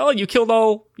inside. Like, oh, you killed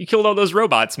all those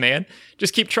robots, man.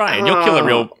 Just keep trying. You'll kill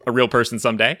a real person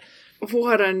someday.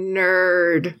 What a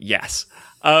nerd. Yes.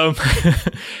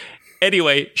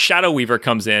 Anyway, Shadow Weaver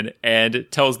comes in and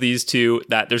tells these two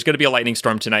that there's going to be a lightning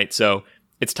storm tonight, so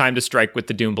it's time to strike with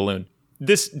the Doom Balloon.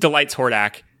 This delights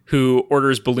Hordak, who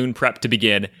orders balloon prep to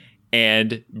begin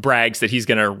and brags that he's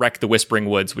going to wreck the Whispering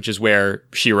Woods, which is where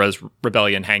She-Ra's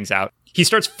rebellion hangs out. He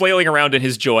starts flailing around in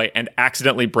his joy and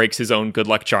accidentally breaks his own good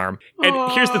luck charm.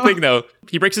 And here's the thing, though.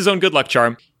 He breaks his own good luck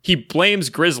charm. He blames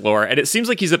Grizzlor, and it seems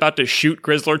like he's about to shoot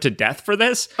Grizzlor to death for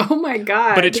this. Oh my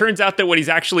god. But it turns out that what he's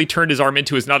actually turned his arm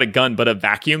into is not a gun, but a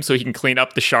vacuum, so he can clean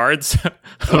up the shards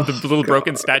of the little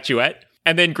broken statuette.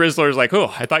 And then Grizzlor's like,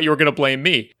 oh, I thought you were going to blame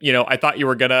me. I thought you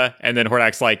were going to... And then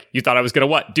Hordak's like, you thought I was going to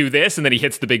what? Do this? And then he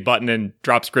hits the big button and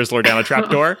drops Grizzlor down a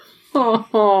trapdoor.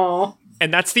 Oh.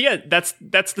 And that's the end. That's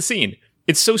the scene.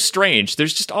 It's so strange.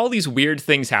 There's just all these weird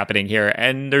things happening here,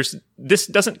 and this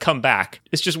doesn't come back.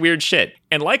 It's just weird shit.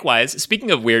 And likewise,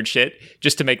 speaking of weird shit,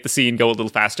 just to make the scene go a little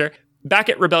faster, back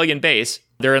at Rebellion Base,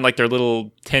 they're in like their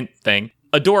little tent thing.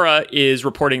 Adora is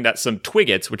reporting that some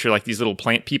Twiggets, which are like these little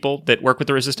plant people that work with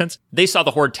the Resistance, they saw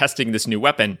the Horde testing this new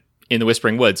weapon in the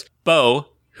Whispering Woods. Bo,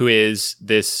 who is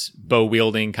this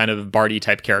bow-wielding kind of Barty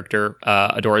type character,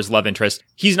 Adora's love interest,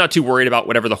 he's not too worried about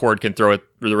whatever the Horde can throw at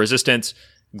the Resistance.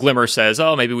 Glimmer says,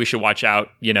 oh, maybe we should watch out,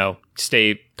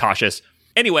 stay cautious.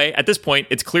 Anyway, at this point,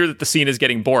 it's clear that the scene is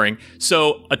getting boring,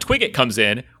 so a Twigget comes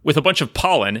in with a bunch of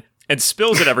pollen and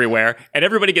spills it everywhere, and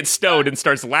everybody gets stoned and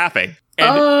starts laughing. And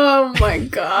oh my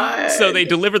god. So they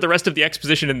deliver the rest of the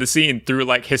exposition in the scene through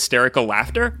like hysterical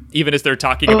laughter, even as they're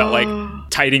talking about like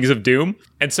tidings of doom.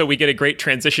 And so we get a great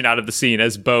transition out of the scene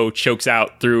as Bo chokes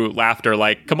out through laughter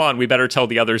like, come on, we better tell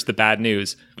the others the bad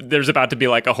news. There's about to be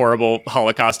like a horrible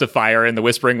holocaust of fire in the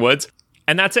Whispering Woods.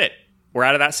 And that's it. We're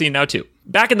out of that scene now too.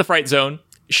 Back in the Fright Zone,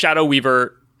 Shadow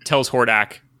Weaver tells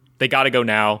Hordak, they gotta go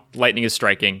now. Lightning is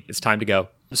striking. It's time to go.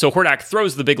 So Hordak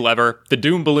throws the big lever. The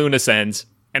Doom Balloon ascends.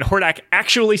 And Hordak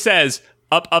actually says,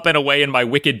 up, up, and away in my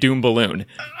wicked Doom Balloon.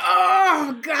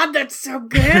 Oh, God, that's so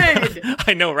good.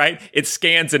 I know, right? It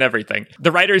scans and everything.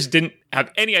 The writers didn't have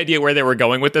any idea where they were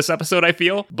going with this episode, I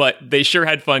feel, but they sure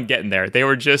had fun getting there. They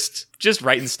were just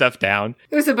writing stuff down.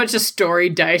 There was a bunch of story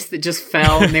dice that just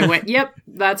fell, and they went, yep,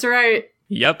 that's right.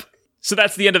 Yep. So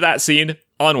that's the end of that scene.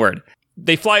 Onward.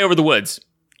 They fly over the woods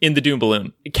in the Doom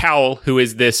Balloon. Cowl, who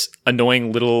is this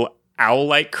annoying little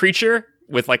owl-like creature,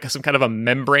 with like some kind of a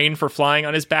membrane for flying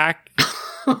on his back.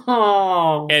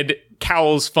 Oh. And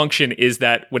Cowl's function is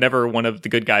that whenever one of the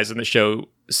good guys on the show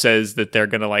says that they're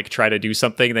going to like try to do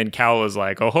something, then Cowl is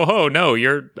like, oh, ho, ho, no,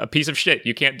 you're a piece of shit.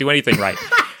 You can't do anything right.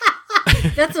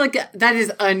 That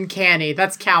is uncanny.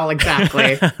 That's Cowl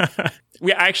exactly. I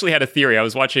actually had a theory. I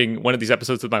was watching one of these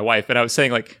episodes with my wife and I was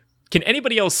saying like, can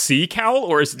anybody else see Cowl,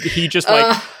 or is he just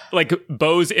like like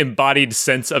Bo's embodied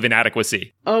sense of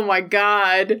inadequacy. Oh my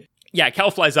god. Yeah,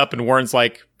 Cal flies up and warns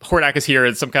like, Hordak is here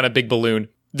in some kind of big balloon.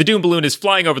 The Doom balloon is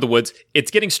flying over the woods. It's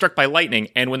getting struck by lightning,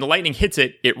 and when the lightning hits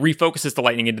it, it refocuses the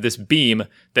lightning into this beam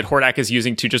that Hordak is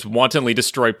using to just wantonly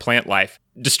destroy plant life,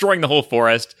 destroying the whole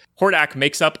forest. Hordak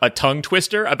makes up a tongue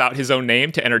twister about his own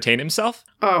name to entertain himself.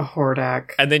 Oh,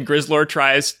 Hordak. And then Grizzlor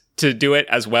tries to do it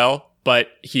as well, but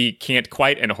he can't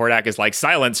quite, and Hordak is like,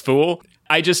 silence, fool.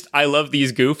 I love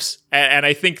these goofs, and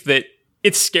I think that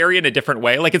it's scary in a different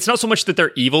way. Like, it's not so much that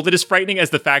they're evil that is frightening as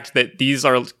the fact that these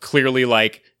are clearly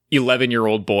like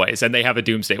 11-year-old boys and they have a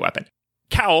doomsday weapon.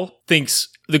 Cal thinks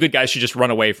the good guys should just run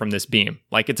away from this beam.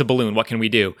 Like, it's a balloon, what can we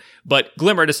do? But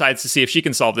Glimmer decides to see if she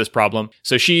can solve this problem.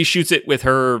 So she shoots it with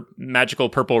her magical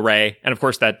purple ray, and of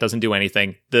course that doesn't do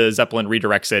anything. The Zeppelin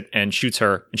redirects it and shoots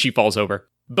her, and she falls over.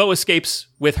 Bo escapes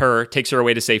with her, takes her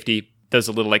away to safety, does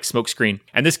a little like smoke screen,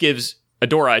 and this gives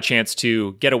Adora a chance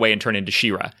to get away and turn into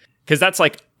She-Ra. Because that's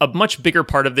like a much bigger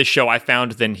part of this show I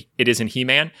found than it is in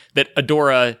He-Man, that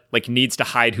Adora like needs to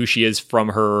hide who she is from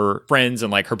her friends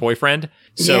and like her boyfriend.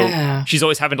 So she's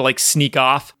always having to like sneak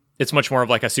off. It's much more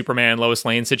of like a Superman Lois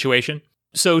Lane situation.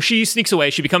 So she sneaks away,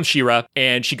 she becomes She-Ra,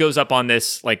 and she goes up on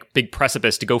this like big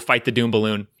precipice to go fight the Doom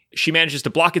balloon. She manages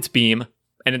to block its beam,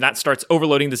 and then that starts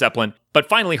overloading the Zeppelin. But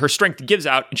finally her strength gives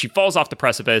out and she falls off the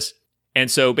precipice. And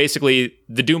so basically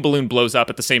the Doom balloon blows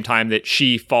up at the same time that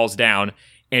she falls down,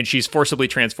 and she's forcibly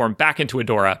transformed back into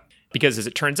Adora because, as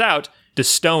it turns out, the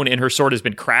stone in her sword has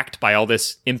been cracked by all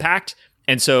this impact,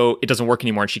 and so it doesn't work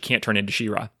anymore and she can't turn into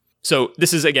She-Ra. So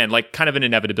this is, again, like kind of an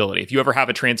inevitability. If you ever have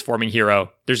a transforming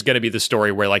hero, there's going to be the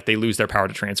story where like they lose their power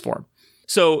to transform.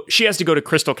 So she has to go to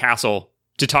Crystal Castle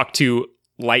to talk to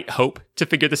Light Hope to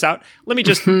figure this out. Let me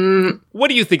just, what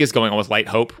do you think is going on with Light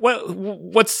Hope?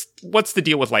 What's the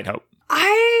deal with Light Hope?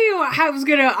 I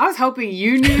was hoping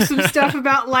you knew some stuff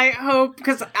about Light Hope,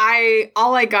 because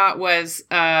all I got was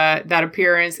that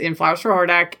appearance in Flowers for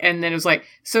Hordak, and then it was like,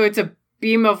 so it's a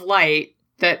beam of light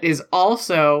that is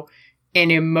also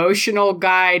an emotional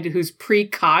guide who's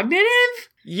precognitive?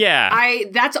 Yeah.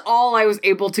 That's all I was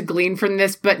able to glean from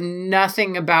this, but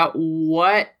nothing about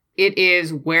what it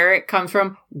is, where it comes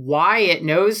from, why it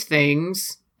knows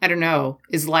things. I don't know.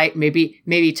 Is light,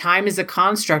 maybe time is a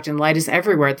construct and light is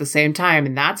everywhere at the same time.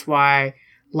 And that's why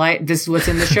this is what's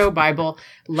in the show Bible.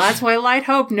 That's why Light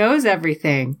Hope knows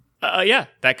everything. Yeah,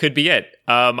 that could be it.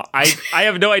 I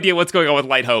have no idea what's going on with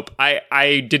Light Hope.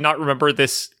 I did not remember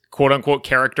this quote unquote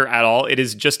character at all. It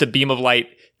is just a beam of light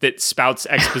that spouts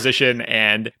exposition,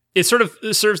 and it sort of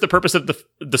serves the purpose of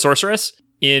the sorceress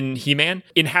in He-Man,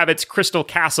 inhabits Crystal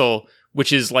Castle,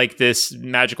 which is like this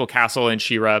magical castle in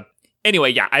She-Ra.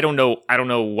 Anyway, yeah, I don't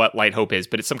know what Light Hope is,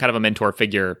 but it's some kind of a mentor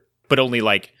figure, but only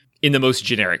like in the most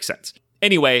generic sense.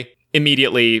 Anyway,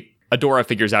 immediately Adora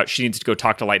figures out she needs to go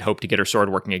talk to Light Hope to get her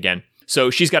sword working again. So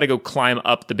she's got to go climb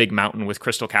up the big mountain with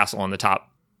Crystal Castle on the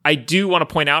top. I do want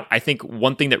to point out, I think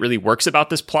one thing that really works about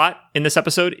this plot in this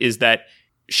episode is that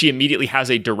she immediately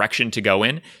has a direction to go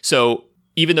in. So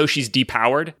even though she's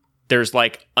depowered, there's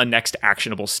like a next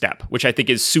actionable step, which I think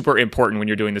is super important when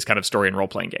you're doing this kind of story in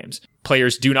role-playing games.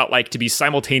 Players do not like to be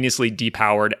simultaneously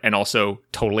depowered and also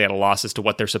totally at a loss as to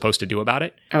what they're supposed to do about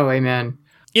it. Oh, amen.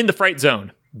 In the Fright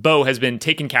Zone, Bo has been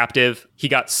taken captive. He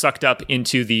got sucked up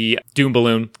into the Doom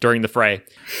balloon during the fray.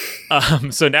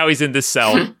 So now he's in this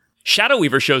cell. Shadow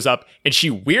Weaver shows up and she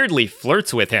weirdly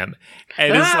flirts with him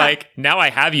and is like, now I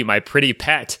have you, my pretty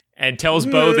pet, and tells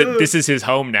Bo that this is his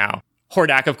home now.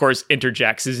 Hordak, of course,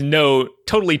 interjects, is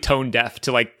totally tone deaf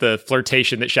to like the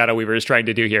flirtation that Shadow Weaver is trying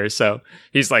to do here. So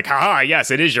he's like, haha,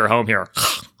 yes, it is your home here.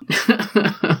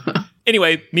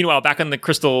 Anyway, meanwhile, back on the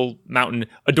Crystal Mountain,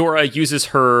 Adora uses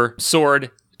her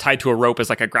sword tied to a rope as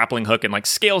like a grappling hook and like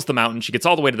scales the mountain. She gets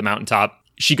all the way to the mountaintop.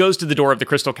 She goes to the door of the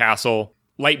Crystal Castle.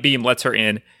 Light Beam lets her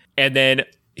in. And then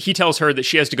he tells her that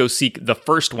she has to go seek the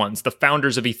first ones, the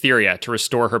founders of Etheria, to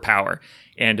restore her power.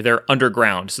 And they're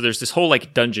underground. So there's this whole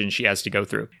like dungeon she has to go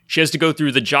through. She has to go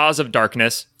through the jaws of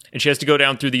darkness, and she has to go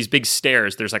down through these big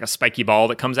stairs. There's like a spiky ball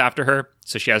that comes after her.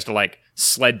 So she has to like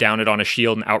sled down it on a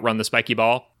shield and outrun the spiky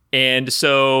ball. And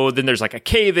so then there's like a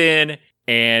cave in,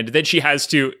 and then she has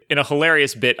to, in a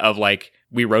hilarious bit of like,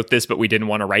 we wrote this, but we didn't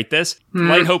want to write this.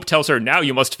 Light Hope tells her, now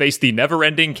you must face the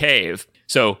never-ending cave.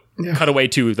 So cut away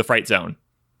to the Fright Zone.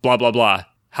 Blah, blah, blah.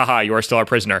 Haha, you are still our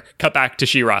prisoner. Cut back to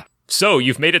She-Ra. So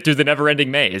you've made it through the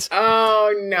never-ending maze.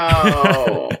 Oh,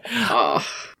 no. Oh.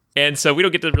 And so we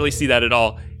don't get to really see that at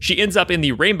all. She ends up in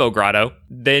the Rainbow Grotto.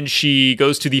 Then she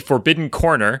goes to the Forbidden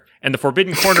Corner, and the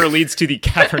Forbidden Corner leads to the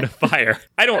Cavern of Fire.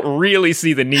 I don't really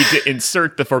see the need to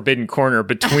insert the Forbidden Corner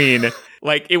between,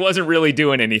 like, it wasn't really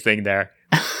doing anything there.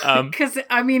 Because,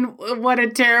 I mean, what a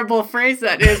terrible phrase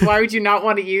that is. Why would you not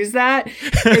want to use that?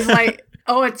 It's like,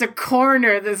 oh, it's a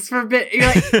corner that's forbidden. You're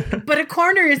like, but a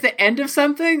corner is the end of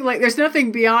something. Like, there's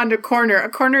nothing beyond a corner. A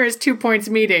corner is 2 points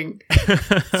meeting.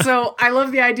 So I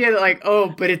love the idea that, like, oh,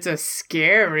 but it's a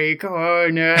scary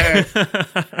corner.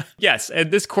 Yes,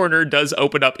 and this corner does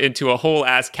open up into a whole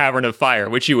ass cavern of fire,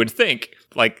 which you would think,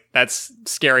 like, that's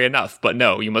scary enough. But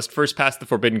no, you must first pass the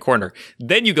forbidden corner.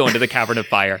 Then you go into the cavern of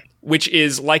fire, which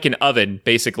is like an oven,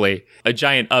 basically, a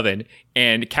giant oven.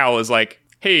 And Cal is like,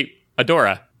 hey,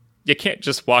 Adora, you can't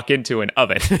just walk into an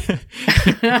oven.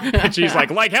 And she's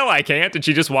like hell I can't. And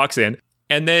she just walks in.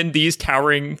 And then these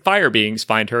towering fire beings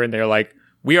find her and they're like,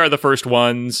 we are the first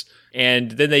ones.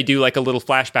 And then they do like a little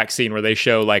flashback scene where they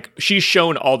show like, she's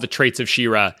shown all the traits of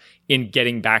She-Ra in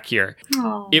getting back here.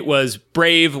 Aww. It was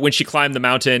brave when she climbed the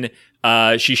mountain.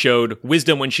 She showed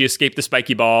wisdom when she escaped the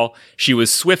spiky ball. She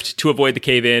was swift to avoid the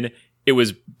cave-in. It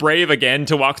was brave again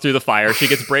to walk through the fire. She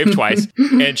gets brave twice.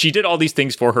 And she did all these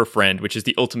things for her friend, which is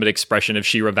the ultimate expression of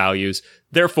She-Ra values.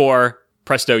 Therefore,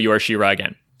 presto, you are She-Ra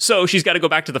again. So she's got to go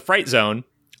back to the Fright Zone,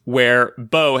 where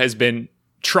Bo has been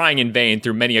trying in vain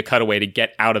through many a cutaway to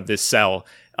get out of this cell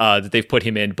that they've put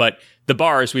him in. But the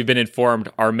bars, we've been informed,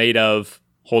 are made of,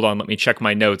 hold on, let me check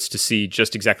my notes to see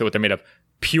just exactly what they're made of.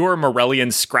 Pure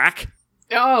Morellian scrack.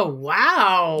 Oh,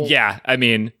 wow. Yeah, I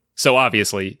mean, so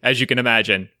obviously, as you can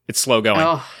imagine, it's slow going.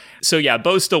 Oh. So yeah,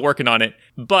 Bo's still working on it.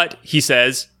 But he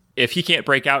says if he can't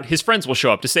break out, his friends will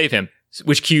show up to save him,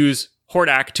 which cues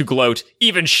Hordak to gloat,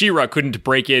 even She-Ra couldn't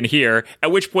break in here,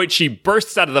 at which point she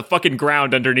bursts out of the fucking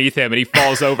ground underneath him and he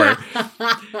falls over.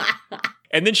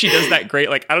 And then she does that great,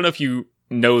 like, I don't know if you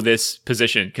know this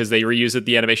position because they reuse it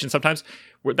the animation sometimes,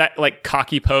 where that like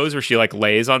cocky pose where she like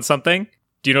lays on something.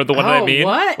 Do you know the one that I mean?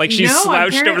 What? Like she's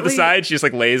slouched apparently over the side, she just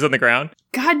like lays on the ground.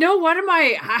 God, no,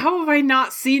 how have I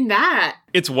not seen that?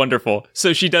 It's wonderful.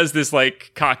 So she does this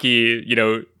like cocky,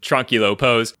 tranquilo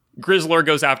pose. Grizzlor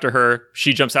goes after her.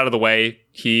 She jumps out of the way.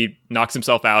 He knocks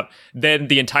himself out. Then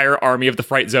the entire army of the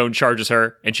Fright Zone charges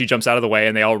her, and she jumps out of the way,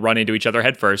 and they all run into each other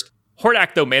headfirst.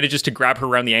 Hordak, though, manages to grab her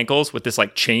around the ankles with this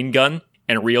like chain gun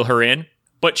and reel her in.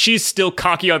 But she's still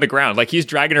cocky on the ground. Like he's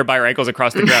dragging her by her ankles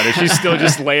across the ground, and she's still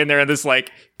just laying there in this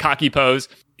like cocky pose.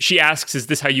 She asks, is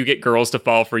this how you get girls to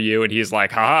fall for you? And he's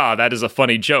like, haha, that is a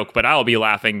funny joke, but I'll be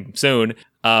laughing soon.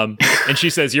 And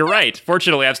she says, you're right.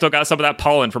 Fortunately, I've still got some of that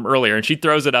pollen from earlier. And she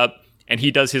throws it up, and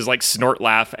he does his like snort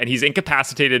laugh, and he's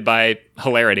incapacitated by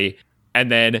hilarity.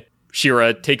 And then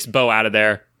She-Ra takes Bo out of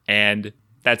there, and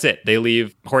that's it. They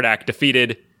leave Hordak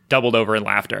defeated, doubled over in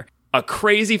laughter. A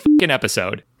crazy fucking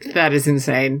episode. That is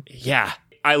insane. Yeah,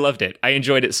 I loved it. I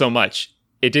enjoyed it so much.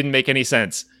 It didn't make any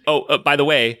sense. Oh, by the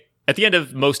way, at the end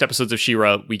of most episodes of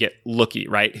She-Ra, we get Lookie,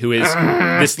 right? Who is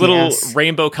this little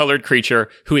rainbow-colored creature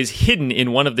who is hidden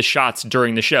in one of the shots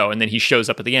during the show. And then he shows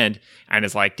up at the end and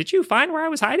is like, did you find where I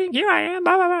was hiding? Here I am,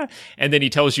 blah, blah, blah. And then he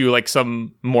tells you like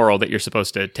some moral that you're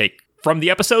supposed to take from the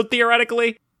episode,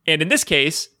 theoretically. And in this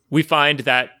case, we find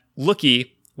that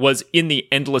Lookie was in the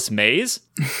Endless Maze,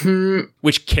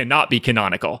 which cannot be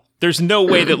canonical. There's no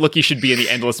way that Lookie should be in the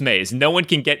Endless Maze. No one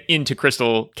can get into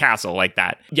Crystal Castle like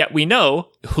that. Yet we know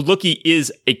Lookie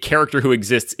is a character who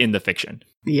exists in the fiction.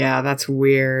 Yeah, that's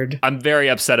weird. I'm very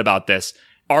upset about this.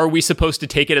 Are we supposed to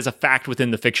take it as a fact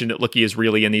within the fiction that Lookie is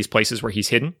really in these places where he's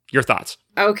hidden? Your thoughts?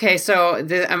 Okay, so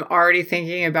I'm already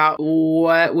thinking about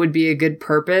what would be a good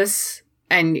purpose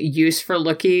and use for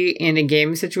Lookie in a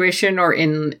game situation or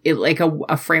in like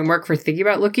a framework for thinking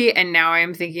about Lookie. And now I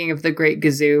am thinking of the Great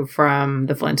Gazoo from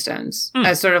the Flintstones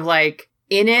as sort of like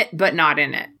in it, but not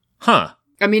in it. Huh.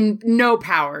 I mean, no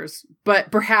powers,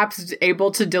 but perhaps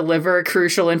able to deliver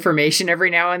crucial information every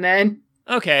now and then.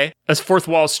 Okay. As fourth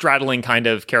wall straddling kind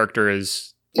of character is...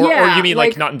 Or you mean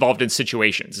like not involved in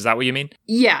situations? Is that what you mean?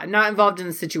 Yeah, not involved in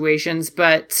the situations,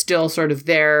 but still sort of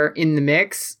there in the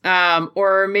mix.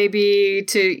 Or maybe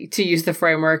to use the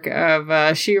framework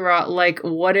of She-Ra, like,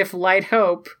 what if Light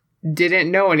Hope didn't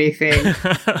know anything,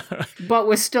 but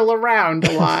was still around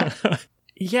a lot?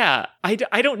 Yeah, I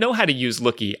don't know how to use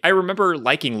Lookie. I remember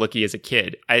liking Lookie as a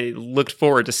kid. I looked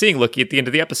forward to seeing Lookie at the end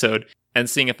of the episode and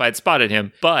seeing if I'd spotted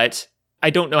him, but I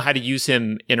don't know how to use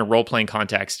him in a role-playing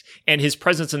context, and his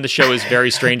presence in the show is very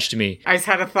strange to me. I just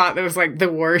had a thought that was like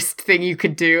the worst thing you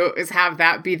could do is have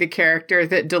that be the character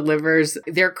that delivers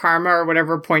their karma or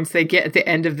whatever points they get at the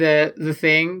end of the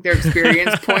thing, their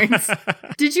experience points.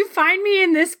 Did you find me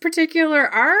in this particular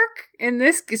arc? In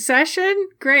this session?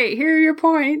 Great, here are your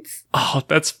points. Oh,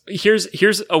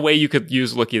 here's a way you could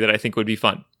use Lookie that I think would be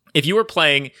fun. If you were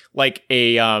playing like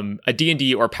a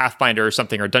D&D or Pathfinder or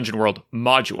something or Dungeon World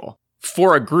module,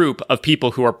 for a group of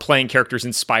people who are playing characters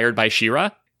inspired by She-Ra,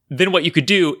 then what you could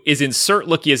do is insert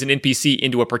Lookie as an NPC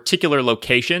into a particular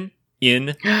location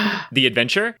in the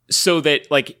adventure so that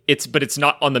like it's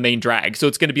not on the main drag. So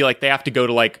it's going to be like they have to go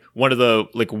to like one of the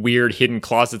like weird hidden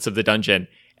closets of the dungeon.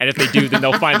 And if they do, then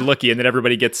they'll find Lookie and then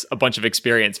everybody gets a bunch of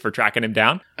experience for tracking him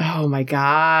down. Oh my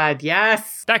God.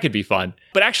 Yes. That could be fun.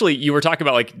 But actually, you were talking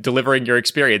about like delivering your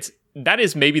experience. That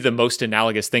is maybe the most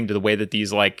analogous thing to the way that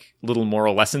these like little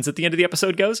moral lessons at the end of the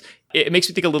episode goes. It makes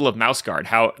me think a little of Mouse Guard,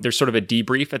 how there's sort of a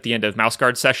debrief at the end of Mouse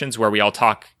Guard sessions where we all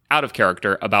talk out of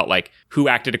character about like who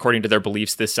acted according to their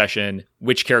beliefs this session,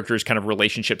 which characters' kind of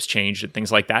relationships changed and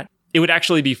things like that. It would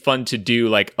actually be fun to do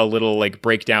like a little like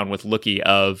breakdown with Lookie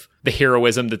of the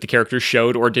heroism that the characters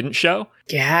showed or didn't show.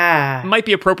 Yeah. It might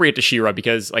be appropriate to She-Ra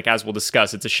because like, as we'll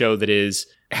discuss, it's a show that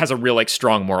has a real like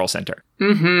strong moral center.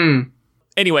 Mm-hmm.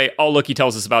 Anyway, all Lookie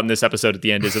tells us about in this episode at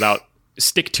the end is about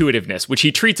stick-to-itiveness, which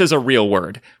he treats as a real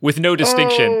word with no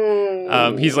distinction.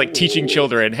 He's like teaching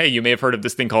children, hey, you may have heard of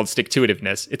this thing called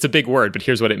stick-to-itiveness. It's a big word, but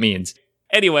here's what it means.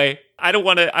 Anyway, I don't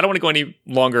want to go any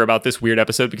longer about this weird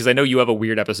episode because I know you have a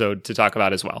weird episode to talk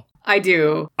about as well. I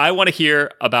do. I want to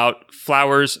hear about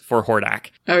Flowers for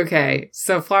Hordak. Okay,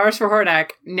 so Flowers for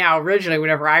Hordak. Now, originally,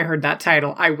 whenever I heard that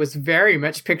title, I was very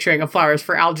much picturing a Flowers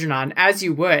for Algernon, as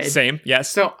you would. Same, yes.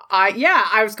 So,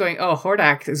 I was going, oh,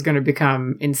 Hordak is going to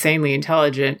become insanely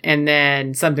intelligent, and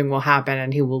then something will happen,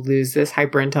 and he will lose this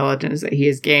hyper-intelligence that he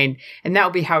has gained, and that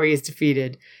will be how he is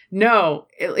defeated. No,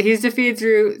 he's defeated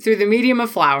through the medium of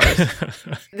flowers.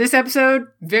 This episode,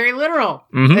 very literal,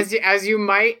 as you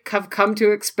might have come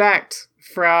to expect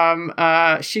from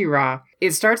She-Ra.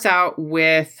 It starts out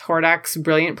with Hordak's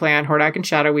brilliant plan, Hordak and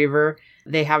Shadow Weaver.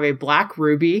 They have a black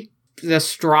ruby, the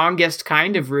strongest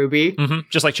kind of ruby. Mm-hmm.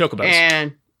 Just like chocobos.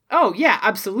 And, oh, yeah,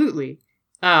 absolutely.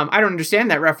 I don't understand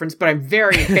that reference, but I'm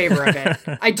very in favor of it.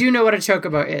 I do know what a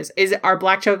chocobo is. Are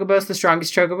black chocobos the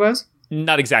strongest chocobos?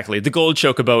 Not exactly. The gold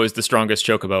chocobo is the strongest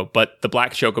chocobo, but the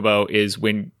black chocobo is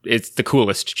when it's the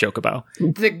coolest chocobo.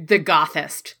 The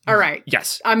gothest. All right.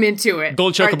 Yes. I'm into it.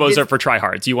 Gold chocobos are for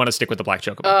tryhards. You want to stick with the black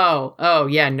chocobo. Oh,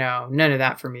 yeah, no. None of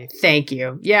that for me. Thank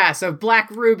you. Yeah, so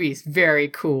black rubies, very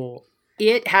cool.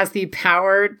 It has the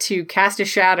power to cast a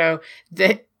shadow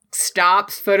that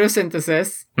stops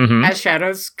photosynthesis, as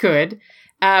shadows could,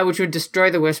 which would destroy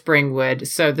the Whispering Wood.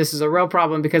 So this is a real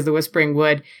problem because the Whispering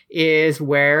Wood is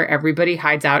where everybody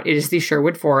hides out. It is the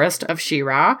Sherwood Forest of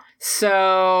She-Ra.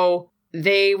 So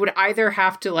they would either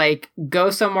have to like go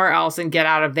somewhere else and get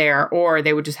out of there, or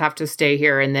they would just have to stay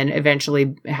here and then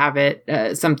eventually have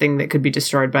it something that could be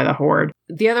destroyed by the Horde.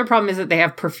 The other problem is that they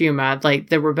have Perfuma. Like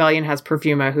the rebellion has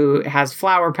Perfuma, who has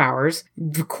flower powers,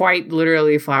 quite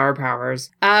literally flower powers,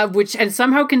 which and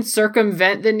somehow can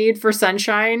circumvent the need for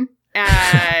sunshine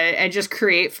and just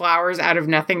create flowers out of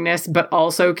nothingness, but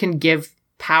also can give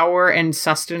power and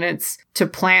sustenance to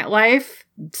plant life.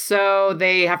 So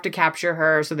they have to capture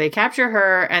her. So they capture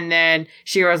her, and then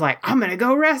She-Ra's like, I'm gonna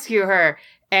go rescue her.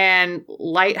 And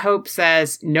Light Hope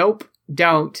says, nope,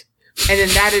 don't. And then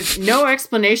that is, no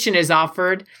explanation is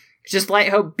offered. Just Light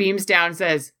Hope beams down and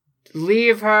says,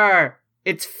 leave her.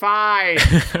 It's fine.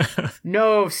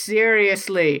 No,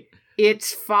 seriously.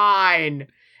 It's fine.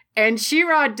 And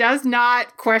She-Ra does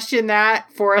not question that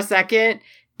for a second.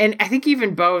 And I think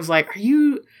even Bo's like, are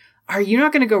you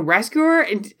not going to go rescue her?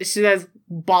 And she says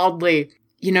baldly,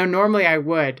 normally I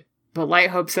would, but Light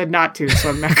Hope said not to, so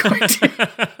I'm not going to.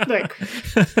 Like,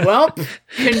 well,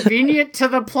 convenient to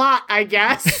the plot, I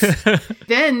guess.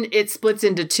 Then it splits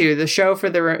into two. The show for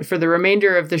the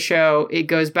remainder of the show, it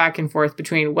goes back and forth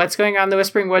between what's going on in the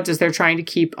Whispering Woods as they're trying to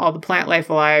keep all the plant life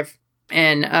alive.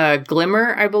 And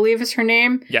Glimmer, I believe is her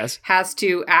name, yes, has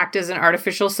to act as an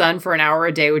artificial sun for an hour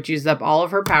a day, which uses up all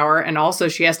of her power. And also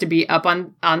she has to be up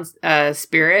on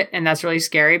Spirit, and that's really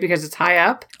scary because it's high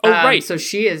up. Oh, right. So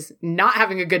she is not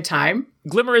having a good time.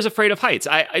 Glimmer is afraid of heights.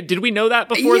 Did we know that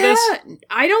before this?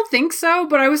 I don't think so,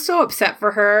 but I was so upset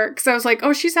for her because I was like,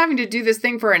 oh, she's having to do this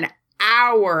thing for an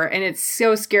hour, and it's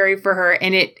so scary for her,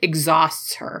 and it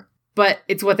exhausts her. But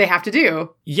it's what they have to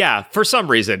do. Yeah, for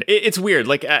some reason. It's weird.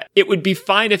 Like, it would be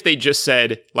fine if they just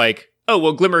said, like, oh,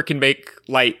 well, Glimmer can make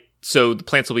light, so the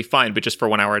plants will be fine, but just for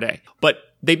 1 hour a day. But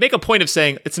they make a point of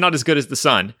saying it's not as good as the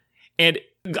sun. And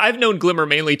I've known Glimmer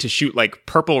mainly to shoot, like,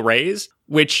 purple rays,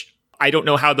 which I don't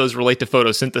know how those relate to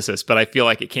photosynthesis, but I feel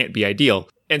like it can't be ideal.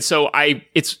 And so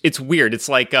it's weird. It's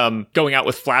like going out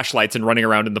with flashlights and running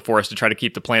around in the forest to try to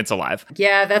keep the plants alive.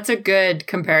 Yeah, that's a good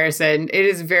comparison. It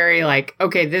is very like,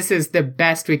 okay, this is the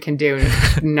best we can do, and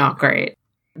it's not great.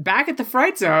 Back at the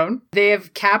Fright Zone, they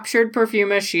have captured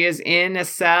Perfuma. She is in a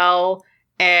cell,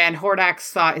 And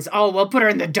Hordak's thought is, oh, we'll put her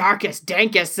in the darkest,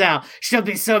 dankest cell. She'll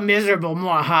be so miserable.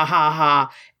 Mwah, ha, ha,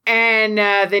 ha. And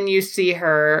then you see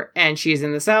her, and she's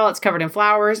in the cell. It's covered in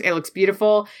flowers. It looks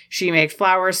beautiful. She makes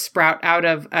flowers sprout out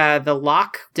of the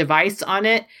lock device on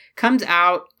it, comes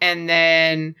out, and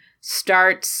then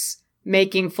starts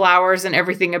making flowers and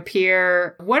everything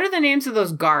appear. What are the names of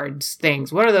those guards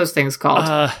things? What are those things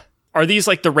called? Are these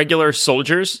like the regular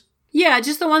soldiers? Yeah,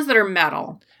 just the ones that are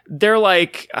metal. They're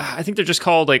like, I think they're just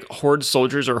called like Horde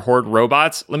soldiers or Horde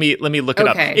robots. Let me look it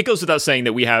up. It goes without saying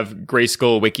that we have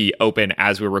Grayskull Wiki open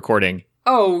as we're recording.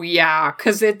 Oh, yeah,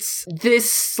 because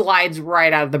this slides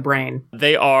right out of the brain.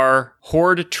 They are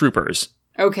Horde troopers.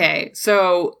 Okay,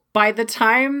 so by the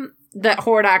time that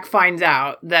Hordak finds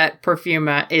out that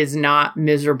Perfuma is not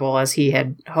miserable as he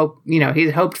had hoped,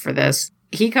 he'd hoped for this,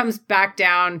 he comes back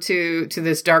down to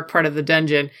this dark part of the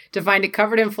dungeon to find it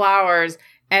covered in flowers.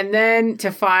 And then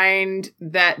to find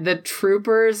that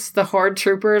the Horde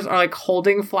troopers are like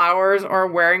holding flowers or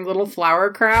wearing little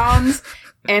flower crowns.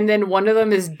 And then one of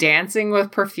them is dancing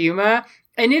with Perfuma.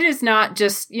 And it is not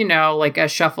just, like a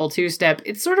shuffle two-step.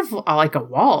 It's sort of like a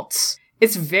waltz.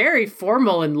 It's very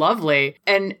formal and lovely.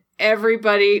 And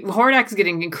Hordak's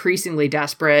getting increasingly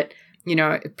desperate.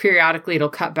 Periodically it'll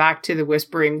cut back to the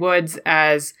Whispering Woods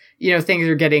as, things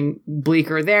are getting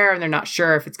bleaker there and they're not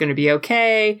sure if it's going to be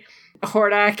okay.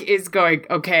 Hordak is going,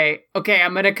 okay,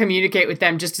 I'm going to communicate with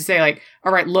them just to say like,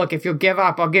 all right, look, if you'll give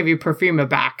up, I'll give you Perfuma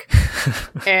back.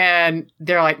 And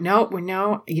they're like, no,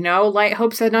 Light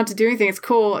Hope said not to do anything. It's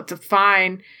cool. It's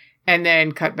fine. And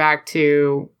then cut back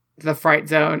to the Fright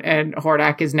Zone. And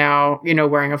Hordak is now,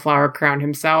 wearing a flower crown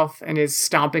himself and is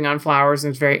stomping on flowers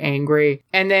and is very angry.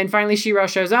 And then finally She-Ra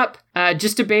shows up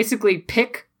just to basically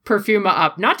pick Perfuma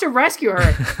up, not to rescue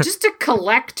her, just to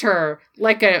collect her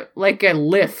like a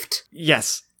lift.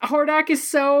 Yes. Hordak is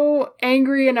so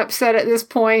angry and upset at this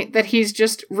point that he's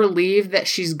just relieved that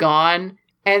she's gone.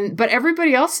 But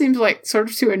everybody else seems like sort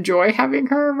of to enjoy having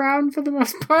her around for the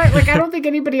most part. Like, I don't think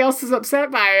anybody else is upset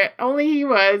by it. Only he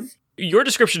was. Your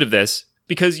description of this,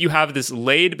 because you have this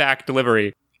laid back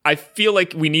delivery, I feel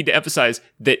like we need to emphasize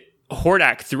that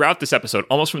Hordak, throughout this episode,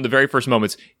 almost from the very first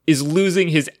moments, is losing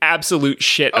his absolute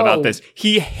shit about this.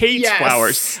 He hates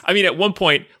flowers. I mean, at one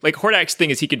point, like, Hordak's thing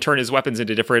is he can turn his weapons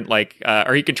into different,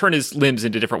 or he can turn his limbs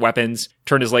into different weapons,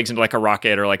 turn his legs into, like, a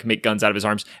rocket, or, like, make guns out of his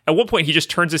arms. At one point, he just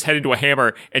turns his head into a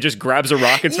hammer and just grabs a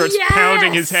rock and starts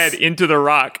pounding his head into the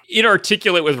rock,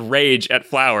 inarticulate with rage at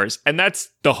flowers. And that's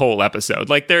the whole episode.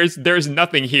 Like, there's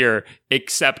nothing here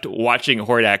except watching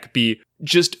Hordak be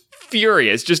just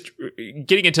furious, just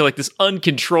getting into like this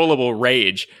uncontrollable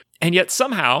rage, and yet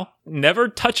somehow never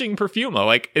touching Perfuma.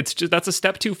 Like, it's just, that's a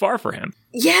step too far for him.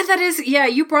 Yeah, that is. Yeah,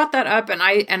 you brought that up, and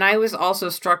I was also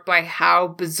struck by how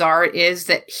bizarre it is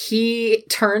that he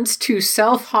turns to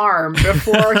self-harm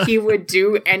before he would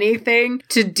do anything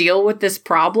to deal with this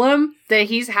problem that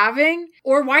he's having,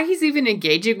 or why he's even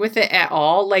engaging with it at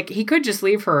all. Like, he could just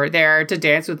leave her there to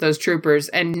dance with those troopers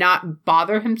and not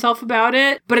bother himself about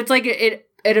it. But it's like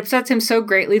it upsets him so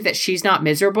greatly that she's not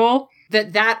miserable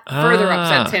that further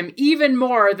upsets him even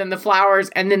more than the flowers.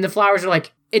 And then the flowers are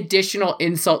like additional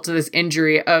insult to this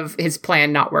injury of his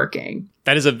plan not working.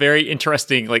 That is a very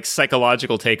interesting, like,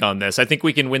 psychological take on this. I think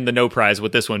we can win the no prize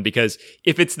with this one, because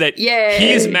if it's that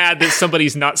he's mad that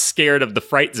somebody's not scared of the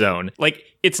Fright Zone, like,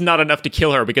 it's not enough to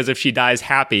kill her, because if she dies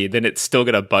happy, then it's still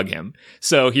gonna bug him.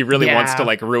 So he really wants to,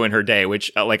 like, ruin her day,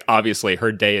 which, like, obviously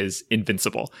her day is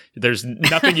invincible. There's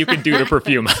nothing you can do to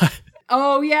Perfuma.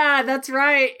 Oh, yeah, that's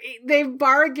right. They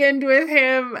bargained with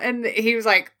him, and he was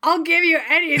like, I'll give you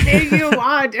anything you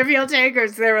want if you'll take her.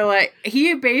 So they were like,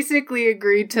 he basically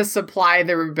agreed to supply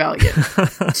the rebellion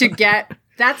to get,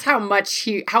 that's how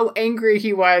angry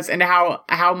he was and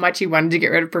how much he wanted to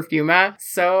get rid of Perfuma.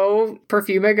 So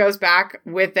Perfuma goes back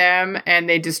with them, and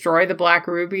they destroy the Black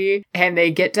Ruby, and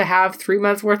they get to have 3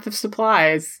 months worth of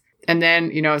supplies. And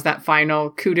then, it's that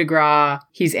final coup de grace.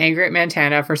 He's angry at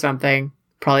Montana for something,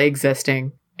 probably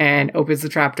existing, and opens the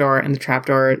trapdoor, and the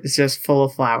trapdoor is just full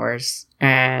of flowers.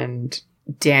 And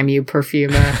damn you,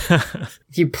 Perfuma.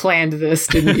 You planned this,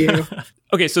 didn't you?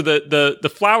 Okay, so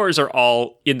the flowers are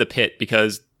all in the pit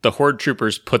because the Horde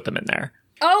troopers put them in there.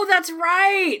 Oh, that's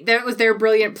right! That was their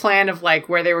brilliant plan of, like,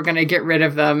 where they were going to get rid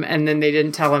of them, and then they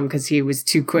didn't tell him because he was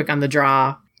too quick on the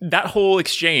draw. That whole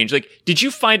exchange, like, did you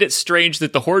find it strange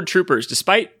that the Horde troopers,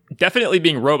 despite definitely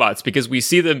being robots, because we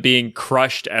see them being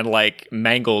crushed and, like,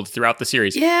 mangled throughout the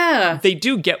series, they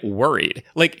do get worried.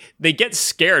 Like, they get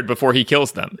scared before he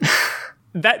kills them.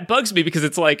 That bugs me, because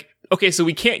it's like, okay, so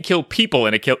we can't kill people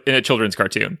in a children's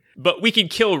cartoon, but we can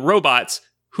kill robots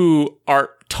who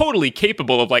are totally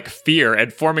capable of like fear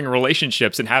and forming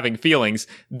relationships and having feelings,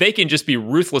 they can just be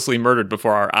ruthlessly murdered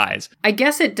before our eyes. I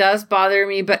guess it does bother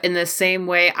me, but in the same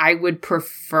way, I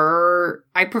prefer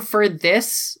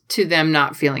this to them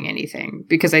not feeling anything,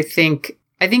 because I think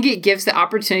it gives the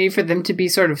opportunity for them to be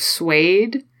sort of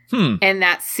swayed. And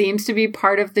that seems to be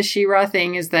part of the She-Ra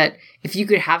thing, is that if you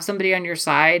could have somebody on your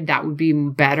side, that would be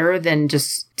better than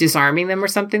just disarming them or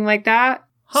something like that.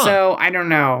 So I don't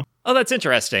know. Oh, that's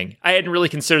interesting. I hadn't really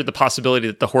considered the possibility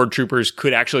that the Horde troopers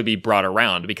could actually be brought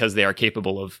around because they are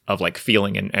capable of like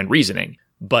feeling and reasoning.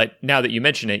 But now that you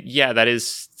mention it, yeah, that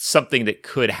is something that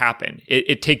could happen.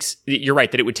 It takes, you're right,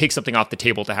 that it would take something off the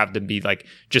table to have them be like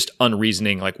just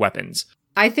unreasoning like weapons.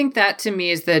 I think that to me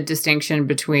is the distinction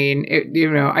between,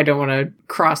 I don't want to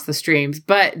cross the streams,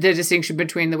 but the distinction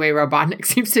between the way Robotnik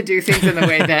seems to do things and the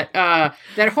way that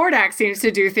Hordak seems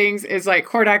to do things is like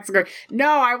Hordak's going, no,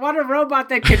 I want a robot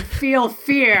that can feel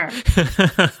fear.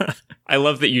 I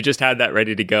love that you just had that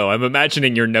ready to go. I'm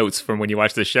imagining your notes from when you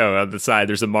watch the show. On the side,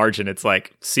 there's a margin. It's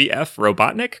like, CF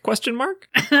Robotnik, ?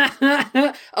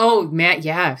 Oh, man,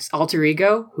 yes. Alter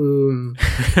ego?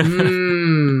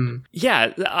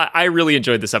 Yeah, I really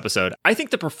enjoyed this episode. I think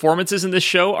the performances in this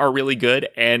show are really good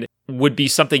and would be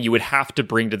something you would have to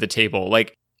bring to the table.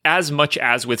 Like, as much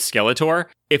as with Skeletor,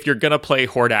 if you're going to play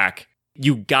Hordak,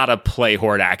 you gotta play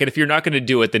Hordak. And if you're not going to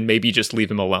do it, then maybe just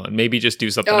leave him alone. Maybe just do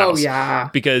something else. Oh, yeah.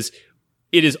 Because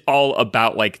it is all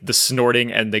about like the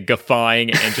snorting and the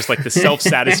guffawing and just like the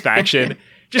self-satisfaction.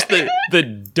 Just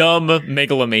the dumb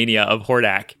megalomania of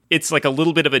Hordak. It's like a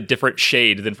little bit of a different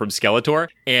shade than from Skeletor.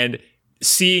 And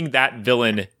seeing that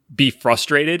villain be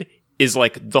frustrated is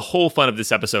like the whole fun of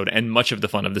this episode and much of the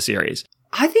fun of the series.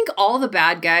 I think all the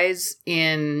bad guys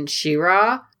in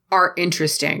She-Ra are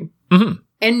interesting.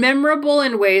 And memorable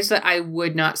in ways that I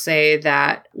would not say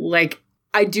that, like,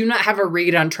 I do not have a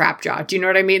read on Trapjaw. Do you know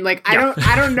what I mean? Like, Yeah.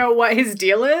 I don't know what his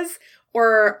deal is,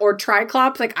 or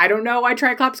Triclops. Like, I don't know why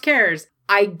Triclops cares.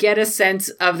 I get a sense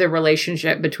of the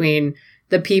relationship between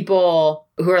the people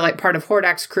who are like part of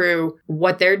Hordak's crew,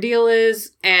 what their deal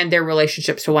is, and their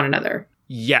relationships to one another.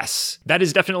 Yes, that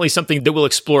is definitely something that we'll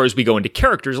explore as we go into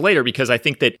characters later, because I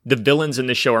think that the villains in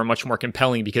this show are much more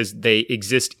compelling because they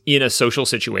exist in a social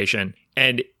situation.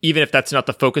 And even if that's not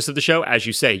the focus of the show, as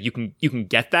you say, you can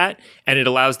get that, and it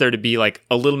allows there to be like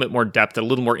a little bit more depth, a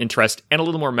little more interest, and a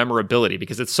little more memorability,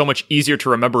 because it's so much easier to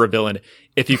remember a villain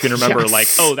if you can remember like,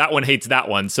 oh, that one hates that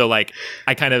one. So like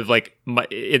I kind of like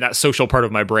in that social part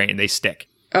of my brain, they stick.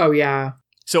 Oh, yeah.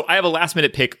 So I have a last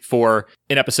minute pick for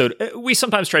an episode. We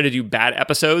sometimes try to do bad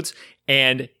episodes.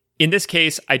 And in this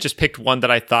case, I just picked one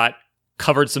that I thought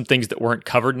covered some things that weren't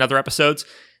covered in other episodes.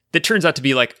 That turns out to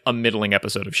be like a middling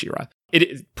episode of She-Ra.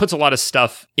 It puts a lot of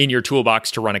stuff in your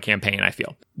toolbox to run a campaign, I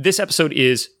feel. This episode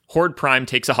is Horde Prime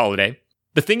Takes a Holiday.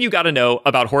 The thing you got to know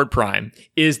about Horde Prime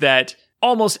is that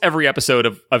almost every episode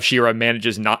of She-Ra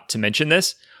manages not to mention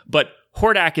this, but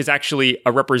Hordak is actually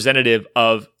a representative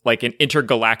of like an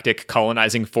intergalactic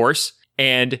colonizing force,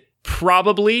 and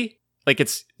probably, like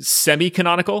it's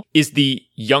semi-canonical, is the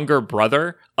younger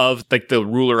brother of like the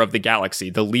ruler of the galaxy,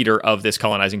 the leader of this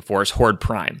colonizing force, Horde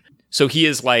Prime. So he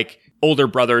is like older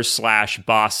brother /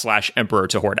 boss / emperor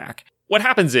to Hordak. What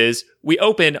happens is we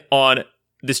open on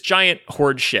this giant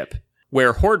Horde ship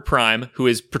where Horde Prime, who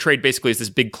is portrayed basically as this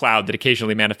big cloud that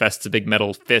occasionally manifests a big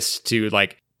metal fist to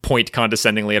like point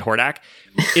condescendingly at Hordak.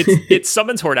 It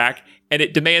summons Hordak, and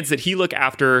it demands that he look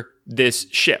after this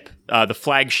ship, the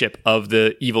flagship of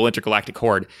the evil intergalactic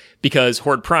Horde, because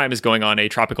Horde Prime is going on a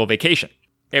tropical vacation.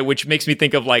 Which makes me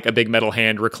think of like a big metal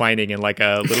hand reclining in like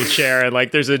a little chair, and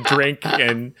like there's a drink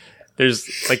and there's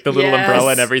like the little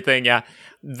umbrella and everything. Yeah.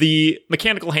 The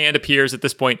mechanical hand appears at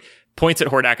this point, points at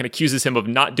Hordak and accuses him of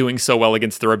not doing so well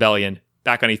against the rebellion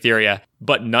back on Etheria.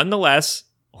 But nonetheless,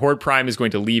 Horde Prime is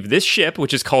going to leave this ship,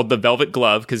 which is called the Velvet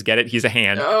Glove, because get it, he's a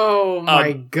hand. Oh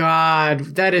my God.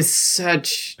 That is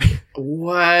such...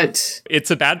 What?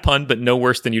 It's a bad pun, but no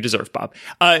worse than you deserve, Bob.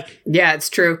 Yeah, it's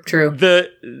true.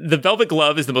 The Velvet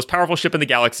Glove is the most powerful ship in the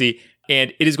galaxy,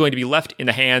 and it is going to be left in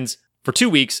the hands for 2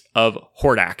 weeks of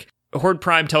Hordak. Horde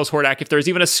Prime tells Hordak if there's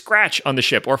even a scratch on the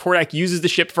ship, or if Hordak uses the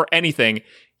ship for anything,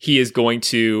 he is going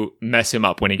to mess him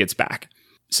up when he gets back.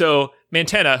 So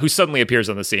Mantenna, who suddenly appears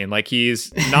on the scene, like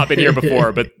he's not been here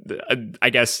before, but I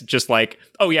guess just like,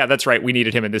 oh yeah, that's right, we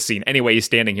needed him in this scene. Anyway, he's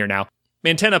standing here now.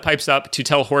 Mantenna pipes up to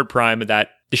tell Horde Prime that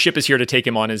the ship is here to take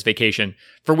him on his vacation,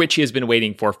 for which he has been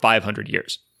waiting for 500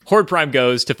 years. Horde Prime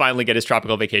goes to finally get his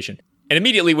tropical vacation. And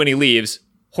immediately when he leaves,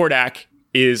 Hordak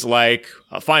is like,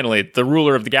 finally, the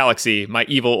ruler of the galaxy, my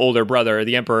evil older brother,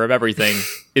 the emperor of everything,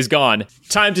 is gone.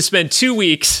 Time to spend 2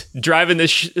 weeks driving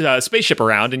this spaceship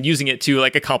around and using it to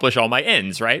like accomplish all my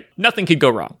ends, right? Nothing could go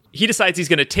wrong. He decides he's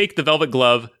going to take the Velvet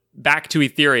Glove back to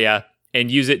Etheria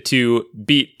and use it to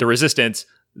beat the Resistance,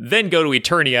 then go to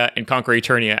Eternia and conquer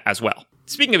Eternia as well.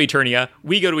 Speaking of Eternia,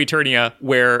 we go to Eternia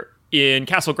where in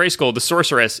Castle Grayskull, the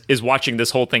sorceress is watching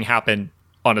this whole thing happen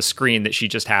on a screen that she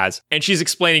just has. And she's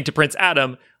explaining to Prince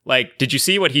Adam, like, did you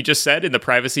see what he just said in the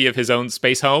privacy of his own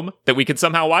space home that we can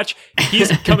somehow watch?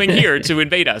 He's coming here to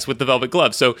invade us with the Velvet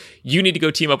Glove. So you need to go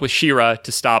team up with She-Ra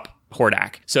to stop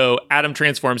Hordak. So Adam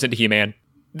transforms into He-Man.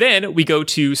 Then we go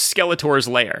to Skeletor's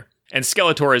lair. And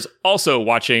Skeletor is also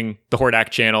watching the Hordak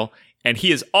channel. And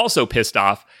he is also pissed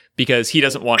off because he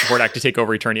doesn't want Hordak to take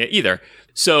over Eternia either.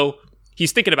 So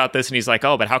he's thinking about this and he's like,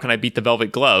 oh, but how can I beat the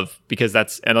Velvet Glove? Because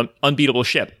that's an unbeatable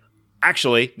ship.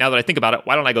 Actually, now that I think about it,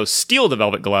 why don't I go steal the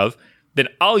Velvet Glove? Then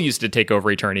I'll use it to take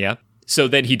over Eternia. So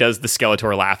then he does the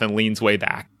Skeletor laugh and leans way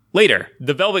back. Later,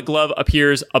 the Velvet Glove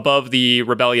appears above the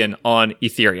rebellion on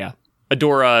Etheria.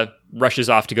 Adora rushes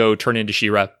off to go turn into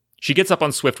She-Ra. She gets up on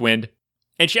Swiftwind,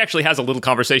 and she actually has a little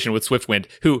conversation with Swiftwind,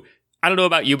 who, I don't know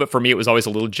about you, but for me, it was always a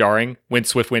little jarring when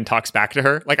Swiftwind talks back to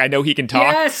her. Like, I know he can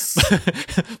talk. Yes!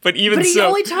 but he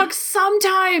only talks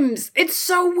sometimes. It's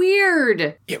so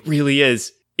weird. It really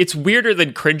is. It's weirder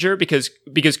than Cringer because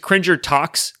Cringer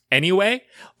talks anyway.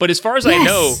 But as far as I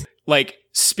know, like,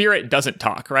 Spirit doesn't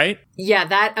talk, right? Yeah,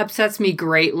 that upsets me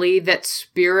greatly that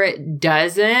Spirit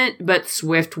doesn't, but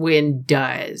Swiftwind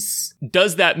does.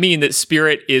 Does that mean that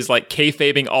Spirit is, like,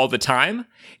 kayfabing all the time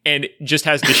and just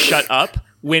has to shut up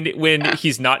when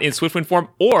he's not in Swiftwind form?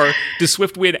 Or does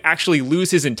Swiftwind actually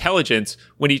lose his intelligence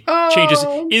when he changes?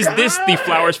 Is this the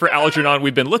Flowers for Algernon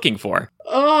we've been looking for?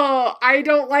 Oh, I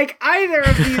don't like either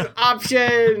of these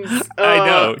options. I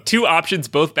know. 2 options,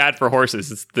 both bad for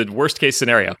horses. It's the worst case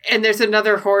scenario. And there's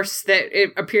another horse that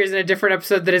it appears in a different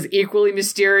episode that is equally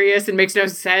mysterious and makes no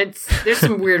sense. There's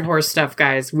some weird horse stuff,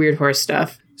 guys. Weird horse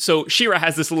stuff. So She-Ra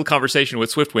has this little conversation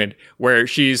with Swiftwind where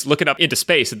she's looking up into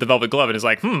space at the Velvet Glove and is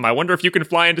like, I wonder if you can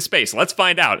fly into space. Let's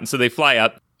find out. And so they fly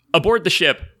up. Aboard the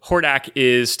ship, Hordak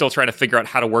is still trying to figure out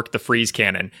how to work the freeze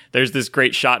cannon. There's this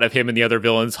great shot of him and the other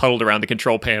villains huddled around the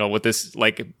control panel with this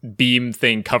like beam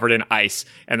thing covered in ice.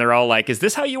 And they're all like, is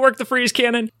this how you work the freeze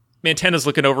cannon? Mantenna's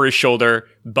looking over his shoulder,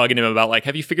 bugging him about like,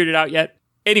 have you figured it out yet?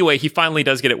 Anyway, he finally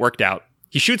does get it worked out.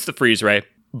 He shoots the freeze ray,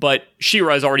 but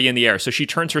She-Ra is already in the air. So she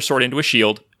turns her sword into a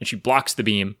shield and she blocks the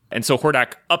beam. And so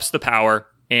Hordak ups the power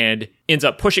and ends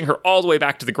up pushing her all the way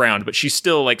back to the ground, but she's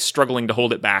still like struggling to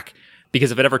hold it back.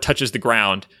 Because if it ever touches the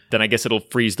ground, then I guess it'll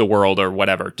freeze the world or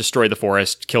whatever, destroy the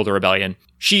forest, kill the rebellion.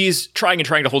 She's trying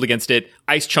to hold against it.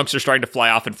 Ice chunks are starting to fly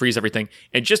off and freeze everything.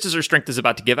 And just as her strength is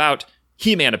about to give out,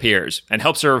 He-Man appears and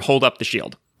helps her hold up the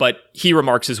shield. But he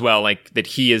remarks as well, like, that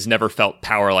he has never felt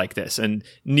power like this. And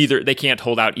they can't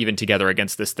hold out even together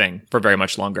against this thing for very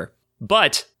much longer.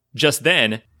 But just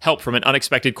then, help from an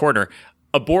unexpected corner.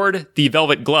 Aboard the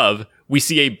Velvet Glove, we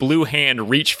see a blue hand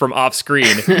reach from off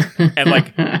screen and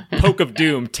like Poke of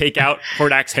Doom take out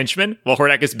Hordak's henchman while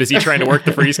Hordak is busy trying to work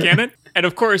the freeze cannon. And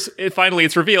of course, finally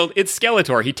it's revealed it's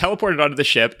Skeletor. He teleported onto the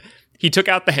ship. He took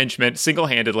out the henchman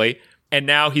single-handedly. And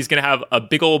now he's going to have a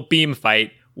big old beam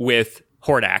fight with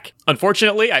Hordak.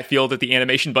 Unfortunately, I feel that the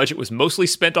animation budget was mostly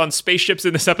spent on spaceships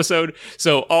in this episode.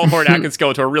 So all Hordak and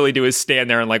Skeletor really do is stand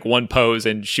there in like one pose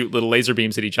and shoot little laser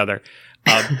beams at each other.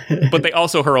 But they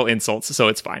also hurl insults, so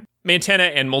it's fine.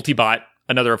 Mantenna and Multibot,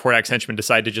 another of Hordak's henchmen,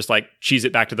 decide to just like cheese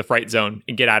it back to the fright zone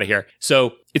and get out of here.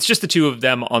 So it's just the 2 of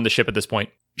them on the ship at this point.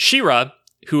 She-Ra,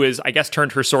 who is, I guess,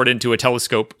 turned her sword into a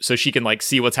telescope so she can like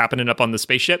see what's happening up on the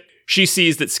spaceship. She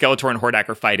sees that Skeletor and Hordak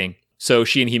are fighting. So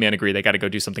she and He-Man agree they got to go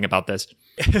do something about this.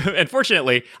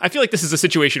 Unfortunately, I feel like this is a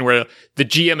situation where the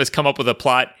GM has come up with a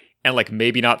plot and like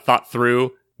maybe not thought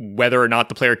through whether or not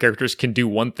the player characters can do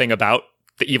one thing about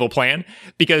the evil plan,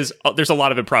 because there's a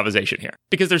lot of improvisation here.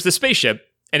 Because there's the spaceship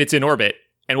and it's in orbit,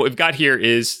 and what we've got here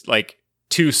is like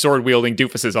 2 sword-wielding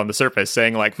doofuses on the surface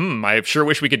saying like, I sure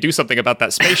wish we could do something about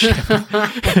that spaceship.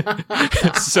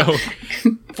 So,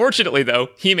 fortunately though,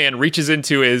 He-Man reaches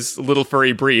into his little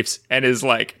furry briefs and is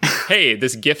like, hey,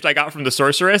 this gift I got from the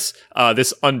sorceress,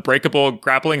 this unbreakable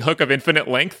grappling hook of infinite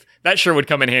length, that sure would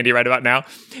come in handy right about now.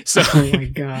 So oh my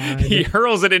God. He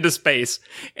hurls it into space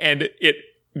and it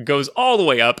goes all the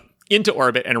way up into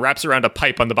orbit and wraps around a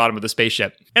pipe on the bottom of the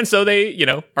spaceship. And so they,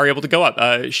 are able to go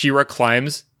up. She-Ra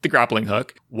climbs the grappling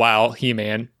hook while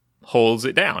He-Man holds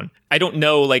it down. I don't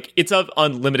know, like, it's of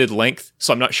unlimited length,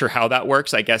 so I'm not sure how that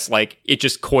works. I guess, like, it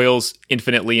just coils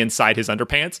infinitely inside his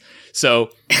underpants. So...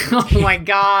 Oh my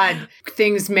God.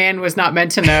 Things man was not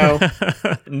meant to know.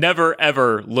 Never,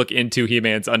 ever look into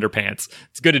He-Man's underpants.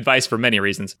 It's good advice for many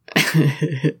reasons.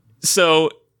 So...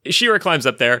 She-Ra climbs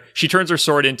up there. She turns her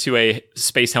sword into a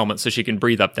space helmet so she can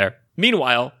breathe up there.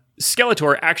 Meanwhile,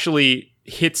 Skeletor actually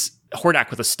hits Hordak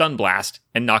with a stun blast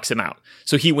and knocks him out.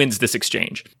 So he wins this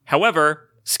exchange. However,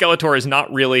 Skeletor is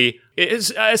not really...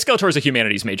 Skeletor is a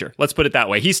humanities major. Let's put it that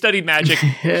way. He studied magic.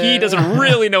 He doesn't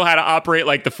really know how to operate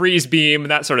like the freeze beam and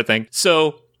that sort of thing.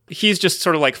 So... he's just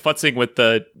sort of like futzing with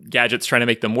the gadgets, trying to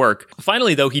make them work.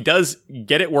 Finally, though, he does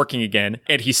get it working again,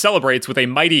 and he celebrates with a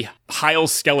mighty Heil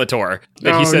Skeletor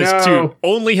that he says to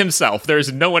only himself. There's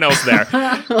no one else there.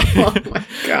 Oh my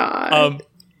God.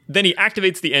 Then he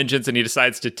activates the engines, and he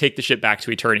decides to take the ship back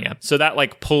to Eternia. So that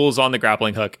like pulls on the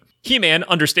grappling hook. He-Man,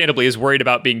 understandably, is worried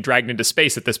about being dragged into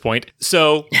space at this point.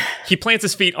 So he plants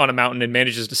his feet on a mountain and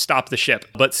manages to stop the ship.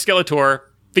 But Skeletor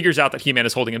figures out that He-Man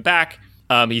is holding him back.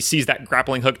 He sees that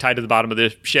grappling hook tied to the bottom of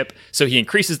the ship, so he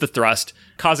increases the thrust,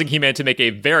 causing He-Man to make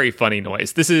a very funny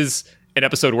noise. This is an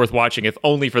episode worth watching, if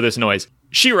only for this noise.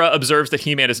 She-Ra observes that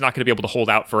He-Man is not going to be able to hold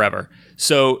out forever,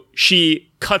 so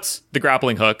she cuts the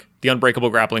grappling hook, the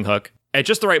unbreakable grappling hook, at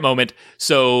just the right moment,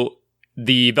 so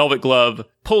the Velvet Glove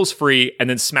pulls free and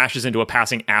then smashes into a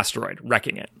passing asteroid,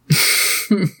 wrecking it.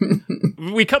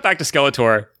 We cut back to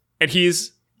Skeletor, and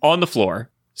he's on the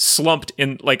floor, slumped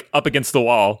in, like, up against the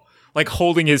wall, like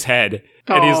holding his head.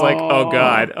 And he's like, oh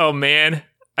God, oh man,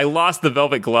 I lost the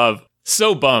Velvet Glove.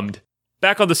 So bummed.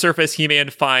 Back on the surface, He-Man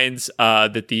finds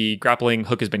that the grappling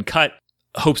hook has been cut,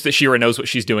 hopes that She-Ra knows what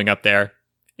she's doing up there.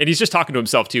 And he's just talking to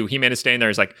himself too. He-Man is staying there.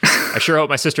 He's like, I sure hope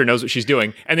my sister knows what she's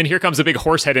doing. And then here comes a big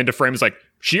horse head into frame. He's like,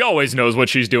 she always knows what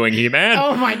she's doing, He-Man.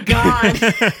 Oh my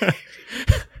God.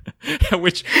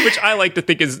 which I like to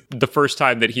think is the first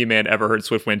time that He-Man ever heard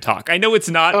Swiftwind talk. I know it's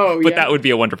not, but that would be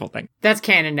a wonderful thing. That's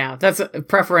canon now. That's a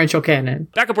preferential canon.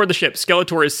 Back aboard the ship,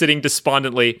 Skeletor is sitting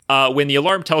despondently when the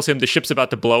alarm tells him the ship's about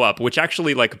to blow up, which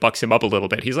actually like bucks him up a little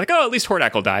bit. He's like, oh, at least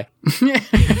Hordak will die.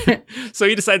 So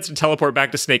he decides to teleport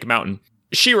back to Snake Mountain.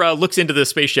 She-Ra looks into the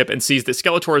spaceship and sees that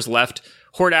Skeletor is left.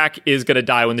 Hordak is going to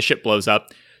die when the ship blows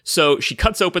up. So she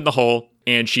cuts open the hole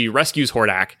and she rescues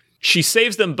Hordak. She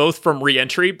saves them both from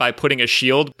re-entry by putting a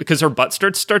shield because her butt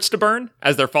starts to burn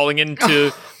as they're falling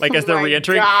into, like, as they're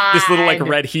re-entering. God. This little, like,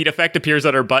 red heat effect appears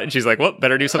on her butt, and she's like, well,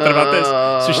 better do something about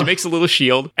this. So she makes a little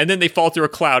shield, and then they fall through a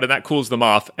cloud, and that cools them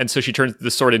off, and so she turns the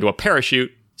sword into a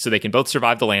parachute so they can both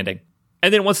survive the landing.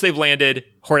 And then once they've landed,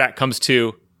 Hordak comes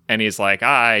to, and he's like,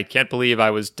 I can't believe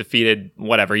I was defeated,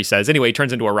 whatever he says. Anyway, he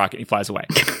turns into a rocket and he flies away.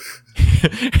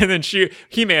 And then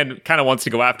He-Man kind of wants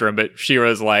to go after him, but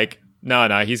She-Ra's like, no,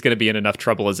 he's going to be in enough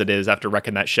trouble as it is after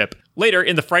wrecking that ship. Later,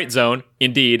 in the Fright Zone,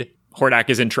 indeed, Hordak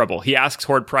is in trouble. He asks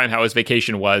Horde Prime how his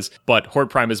vacation was, but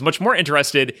Horde Prime is much more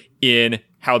interested in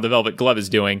how the Velvet Glove is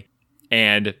doing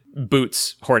and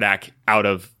boots Hordak out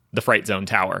of the Fright Zone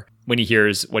tower when he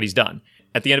hears what he's done.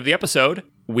 At the end of the episode,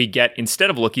 we get, instead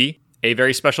of Lookie, a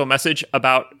very special message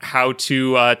about how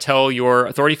to tell your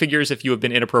authority figures if you have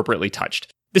been inappropriately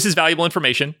touched. This is valuable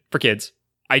information for kids.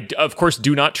 I, of course,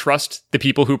 do not trust the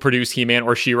people who produce He-Man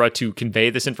or She-Ra to convey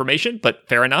this information, but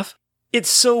fair enough. It's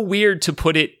so weird to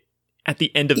put it at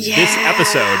the end of this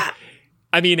episode.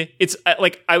 I mean, it's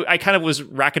like, I kind of was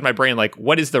racking my brain, like,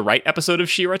 what is the right episode of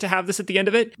She-Ra to have this at the end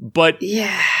of it? But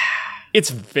it's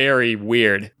very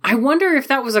weird. I wonder if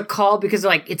that was a call because,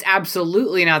 like, it's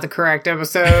absolutely not the correct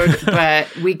episode,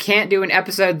 but we can't do an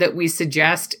episode that we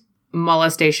suggest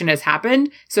molestation has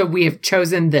happened, so we have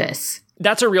chosen this.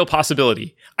 That's a real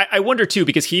possibility. I wonder, too,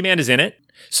 because He-Man is in it.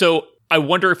 So I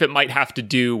wonder if it might have to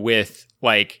do with,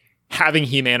 like, having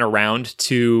He-Man around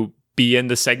to be in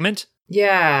the segment.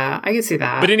 Yeah, I can see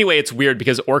that. But anyway, it's weird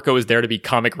because Orko is there to be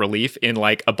comic relief in,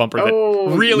 like, a bumper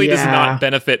that really does not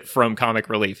benefit from comic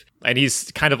relief. And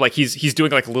he's kind of like, he's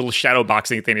doing, like, a little shadow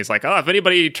boxing thing. He's like, oh, if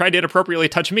anybody tried to inappropriately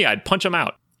touch me, I'd punch him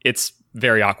out. It's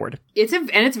very awkward.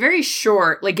 It's very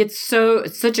short. Like, it's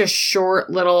such a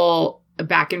short little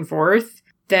back and forth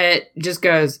that just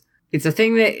goes, it's a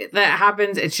thing that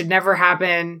happens. It should never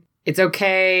happen. It's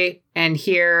okay. And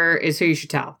here is who you should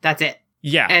tell. That's it.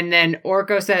 Yeah. And then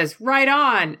Orko says, right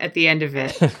on at the end of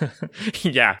it.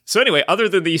 Yeah. So anyway, other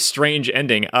than the strange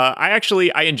ending, I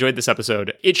enjoyed this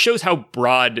episode. It shows how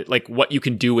broad, like, what you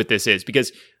can do with this is,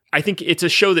 because I think it's a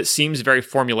show that seems very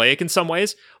formulaic in some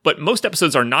ways, but most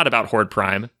episodes are not about Horde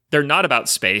Prime. They're not about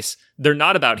space. They're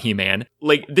not about He-Man.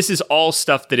 Like, this is all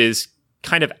stuff that is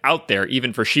kind of out there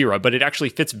even for She-Ra, but it actually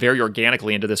fits very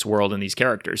organically into this world and these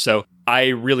characters. So I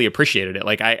really appreciated it.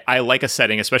 Like I like a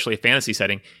setting, especially a fantasy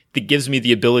setting, that gives me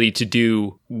the ability to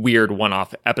do weird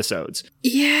one-off episodes.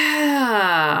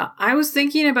 Yeah, I was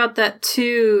thinking about that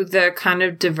too, the kind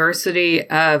of diversity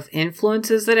of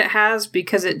influences that it has,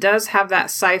 because it does have that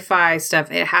sci-fi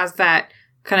stuff. It has that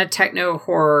kind of techno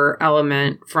horror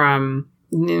element from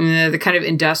the kind of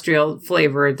industrial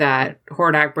flavor that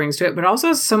Hordak brings to it, but also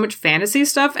has so much fantasy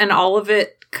stuff, and all of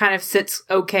it kind of sits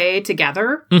okay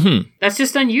together. Mm-hmm. That's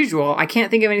just unusual. I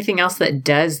can't think of anything else that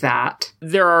does that.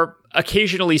 There are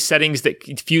occasionally settings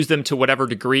that fuse them to whatever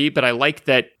degree, but I like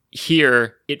that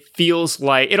here it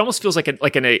almost feels like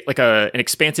an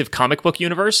expansive comic book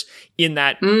universe, in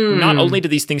that not only do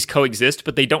these things coexist,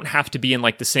 but they don't have to be in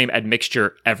like the same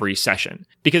admixture every session,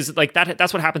 because like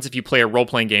that's what happens if you play a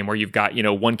role-playing game where you've got,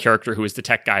 one character who is the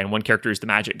tech guy and one character is the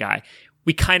magic guy.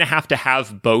 We kind of have to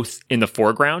have both in the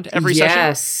foreground every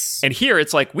session. And here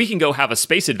it's like we can go have a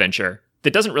space adventure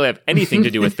that doesn't really have anything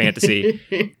to do with fantasy,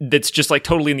 that's just like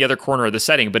totally in the other corner of the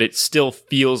setting, but it still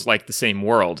feels like the same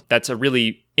world. That's a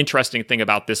really interesting thing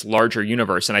about this larger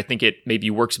universe, and I think it maybe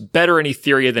works better in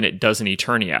Etheria than it does in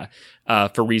Eternia,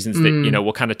 for reasons that,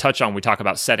 we'll kind of touch on when we talk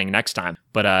about setting next time.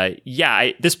 But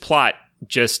this plot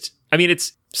just,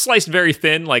 it's sliced very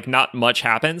thin, like not much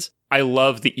happens. I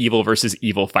love the evil versus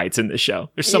evil fights in this show.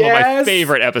 They're some of my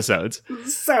favorite episodes.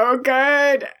 So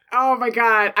good. Oh my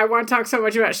God. I want to talk so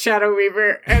much about Shadow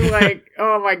Weaver and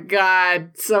oh my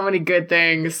God, so many good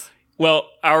things. Well,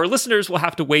 our listeners will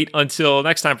have to wait until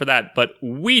next time for that, but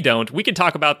we don't. We can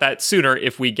talk about that sooner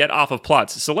if we get off of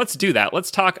plots. So let's do that. Let's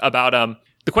talk about,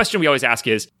 the question we always ask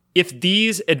is, if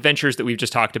these adventures that we've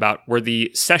just talked about were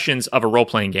the sessions of a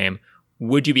role-playing game,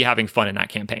 would you be having fun in that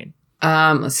campaign?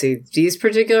 Let's see. These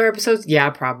particular episodes?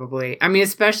 Yeah, probably.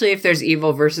 Especially if there's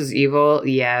evil versus evil,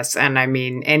 yes. And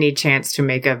any chance to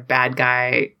make a bad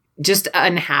guy just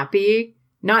unhappy,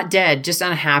 not dead, just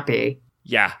unhappy.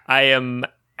 Yeah, I am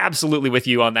absolutely with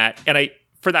you on that. And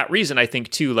for that reason, I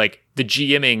think too, like the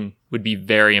GMing would be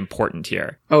very important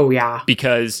here. Oh, yeah.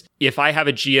 Because if I have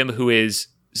a GM who is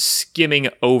skimming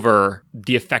over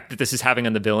the effect that this is having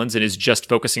on the villains and is just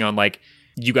focusing on like,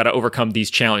 you got to overcome these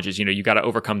challenges. You got to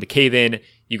overcome the cave-in.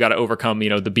 You got to overcome,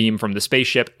 the beam from the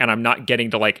spaceship. And I'm not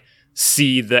getting to like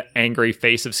see the angry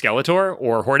face of Skeletor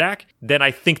or Hordak. Then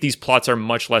I think these plots are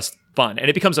much less fun. And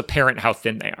it becomes apparent how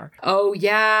thin they are. Oh,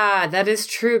 yeah, that is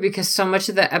true. Because so much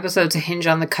of the episodes hinge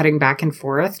on the cutting back and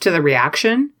forth to the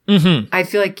reaction. Mm-hmm. I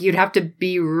feel like you'd have to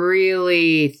be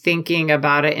really thinking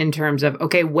about it in terms of,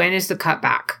 okay, when is the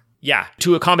cutback? Yeah.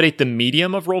 To accommodate the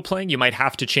medium of role-playing, you might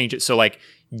have to change it. So like,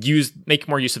 make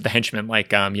more use of the henchmen, like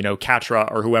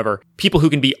Katra or whoever, people who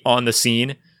can be on the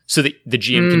scene, so that the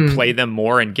GM can play them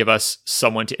more and give us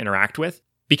someone to interact with.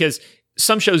 Because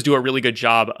some shows do a really good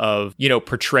job of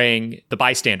portraying the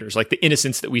bystanders, like the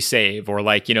innocents that we save, or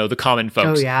like the common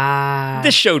folks. Oh yeah,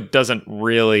 this show doesn't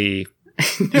really.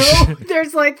 No,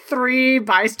 there's like 3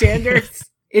 bystanders.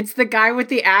 It's the guy with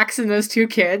the axe and those 2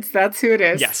 kids. That's who it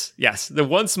is. Yes. The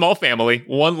one small family,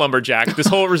 one lumberjack. This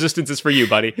whole resistance is for you,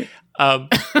 buddy.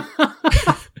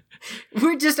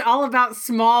 We're just all about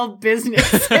small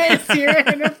businesses here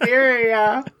in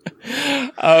Etheria.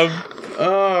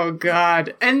 Oh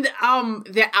God! And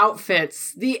the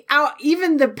outfits,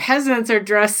 even the peasants are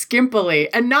dressed skimpily,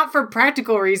 and not for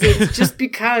practical reasons, just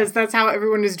because that's how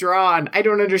everyone is drawn. I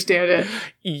don't understand it.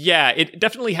 Yeah, it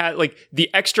definitely had like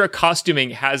the extra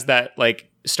costuming has that like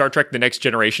Star Trek: The Next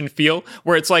Generation feel,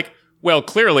 where it's like, well,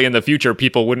 clearly in the future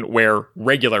people wouldn't wear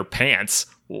regular pants.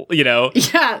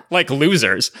 Yeah, like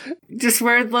losers. Just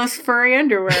wear less furry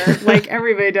underwear like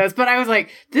everybody does. But I was like,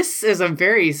 this is a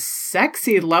very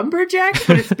sexy lumberjack,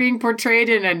 but it's being portrayed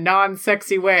in a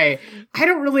non-sexy way. I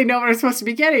don't really know what I'm supposed to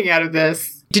be getting out of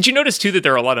this. Did you notice too that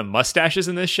there are a lot of mustaches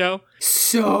in this show?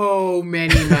 So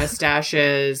many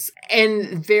mustaches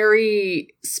and very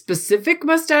specific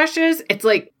mustaches. It's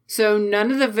like, so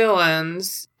none of the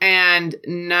villains and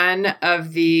none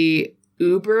of the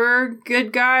uber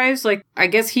good guys, like I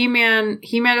guess He-Man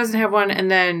doesn't have one, and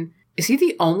then is he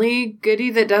the only goodie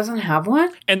that doesn't have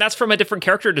one? And that's from a different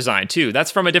character design too.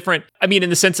 That's from a different, in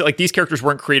the sense that like these characters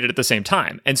weren't created at the same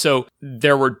time, and so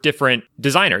there were different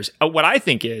designers. What I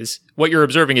think is what you're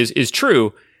observing is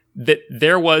true, that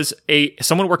there was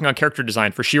someone working on character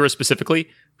design for She-Ra specifically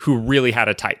who really had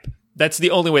a type. That's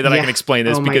the only way that I can explain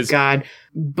this. Because, my God,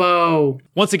 Bo.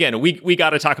 Once again, we got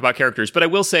to talk about characters, but I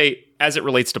will say, as it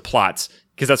relates to plots,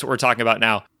 because that's what we're talking about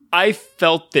now, I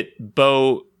felt that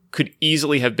Bo could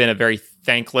easily have been a very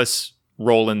thankless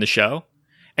role in the show.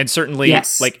 And certainly,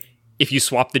 like, if you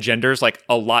swap the genders, like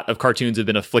a lot of cartoons have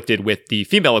been afflicted with the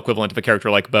female equivalent of a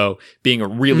character like Bo being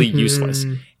really useless.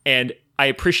 And I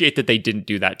appreciate that they didn't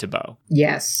do that to Bo.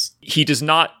 Yes. He does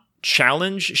not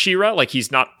challenge She-Ra, like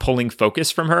he's not pulling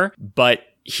focus from her, but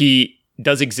he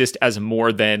does exist as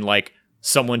more than like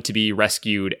someone to be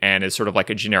rescued and is sort of like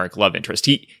a generic love interest.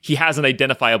 He has an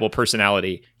identifiable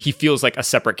personality. He feels like a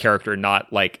separate character,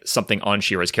 not like something on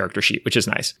She-Ra's character sheet, which is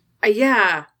nice.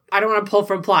 Yeah. I don't want to pull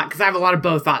from plot because I have a lot of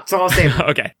Bo thoughts, so I'll save them.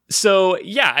 Okay. So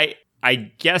yeah, I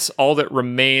guess all that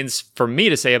remains for me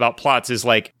to say about plots is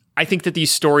like, I think that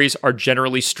these stories are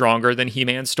generally stronger than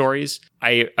He-Man stories.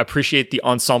 I appreciate the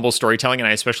ensemble storytelling, and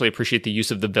I especially appreciate the use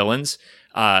of the villains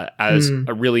as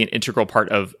a really an integral part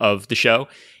of the show.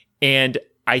 And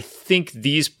I think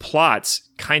these plots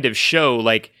kind of show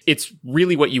like it's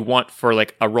really what you want for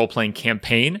like a role-playing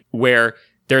campaign where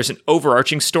there's an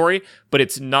overarching story, but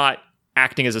it's not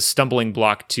acting as a stumbling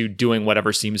block to doing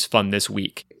whatever seems fun this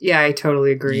week. Yeah, I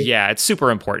totally agree. Yeah, it's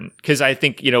super important because I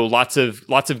think, lots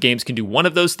of games can do one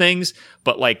of those things,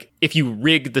 but like if you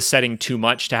rig the setting too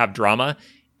much to have drama,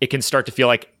 it can start to feel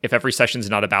like if every session's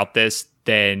not about this,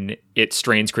 then it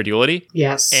strains credulity.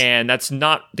 Yes. And that's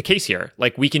not the case here.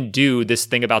 Like we can do this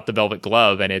thing about the Velvet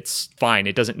Glove and it's fine.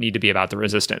 It doesn't need to be about the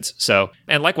Resistance. So,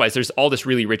 and likewise, there's all this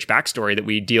really rich backstory that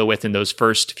we deal with in those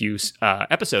first few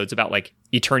episodes about like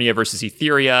Eternia versus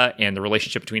Etheria and the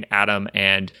relationship between Adam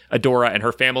and Adora and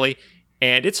her family.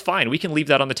 And it's fine. We can leave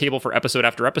that on the table for episode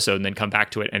after episode and then come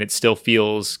back to it. And it still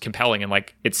feels compelling and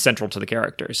like it's central to the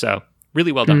character. So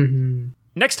really well done. Mm-hmm.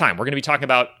 Next time, we're going to be talking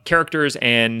about characters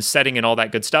and setting and all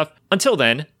that good stuff. Until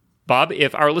then, Bob,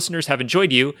 if our listeners have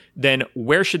enjoyed you, then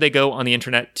where should they go on the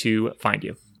internet to find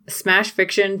you?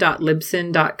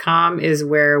 Smashfiction.libsyn.com is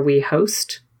where we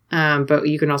host. But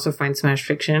you can also find Smash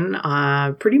Fiction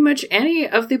pretty much any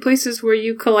of the places where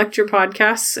you collect your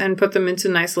podcasts and put them into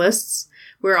nice lists.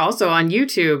 We're also on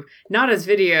YouTube, not as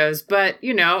videos, but,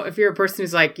 if you're a person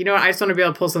who's like, I just want to be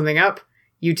able to pull something up,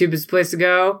 YouTube is the place to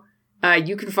go.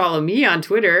 You can follow me on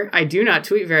Twitter. I do not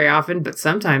tweet very often, but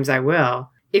sometimes I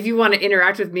will. If you want to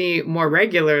interact with me more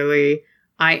regularly,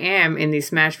 I am in the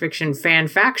Smash Fiction Fan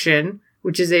Faction,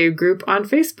 which is a group on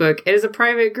Facebook. It is a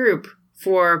private group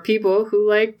for people who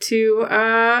like to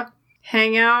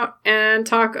hang out and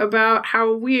talk about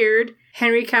how weird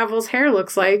Henry Cavill's hair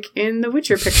looks like in the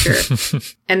Witcher picture.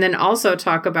 And then also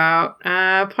talk about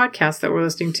podcasts that we're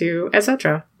listening to,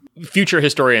 etc. Future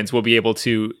historians will be able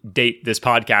to date this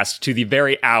podcast to the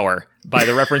very hour by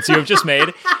the reference you have just made.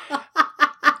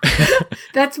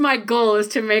 That's my goal, is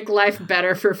to make life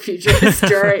better for future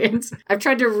historians. I've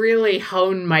tried to really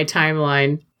hone my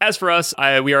timeline. As for us,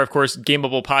 we are, of course,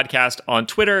 Gameable Podcast on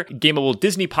Twitter.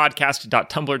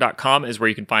 GameableDisneyPodcast.tumblr.com is where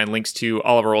you can find links to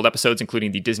all of our old episodes,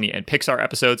 including the Disney and Pixar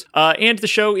episodes. And the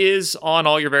show is on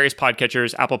all your various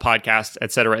podcatchers, Apple Podcasts,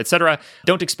 etc., etc.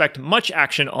 Don't expect much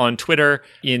action on Twitter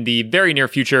in the very near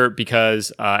future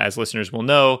because, as listeners will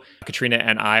know, Katrina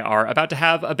and I are about to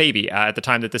have a baby at the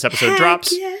time that this episode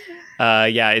drops.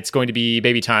 Yeah, it's going to be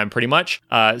baby time pretty much.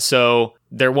 So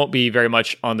there won't be very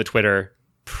much on the Twitter.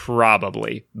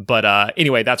 Probably. But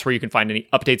anyway, that's where you can find any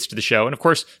updates to the show. And of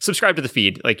course, subscribe to the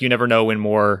feed. Like you never know when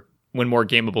more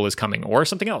Gameable is coming or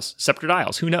something else. Separate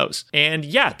Isles. Who knows? And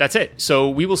yeah, that's it. So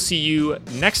we will see you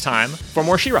next time for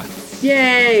more She-Ra.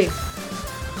 Yay!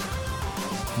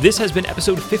 This has been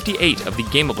episode 58 of the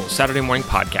Gameable Saturday Morning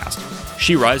Podcast.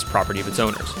 She-Ra is property of its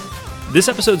owners. This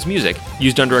episode's music,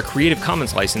 used under a Creative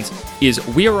Commons license, is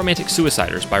We Are Romantic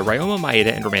Suiciders by Ryoma Maeda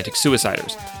and Romantic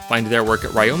Suiciders. Find their work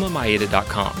at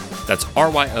ryomamaeda.com. That's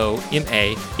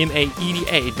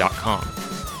RYOMAMAEDA.com.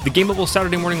 The Gameable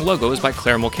Saturday Morning logo is by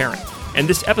Claire Mulcairn, and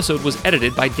this episode was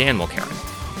edited by Dan Mulcairn.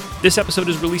 This episode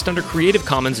is released under Creative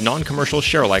Commons Non-Commercial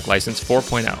Share-alike License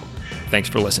 4.0. Thanks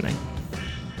for listening.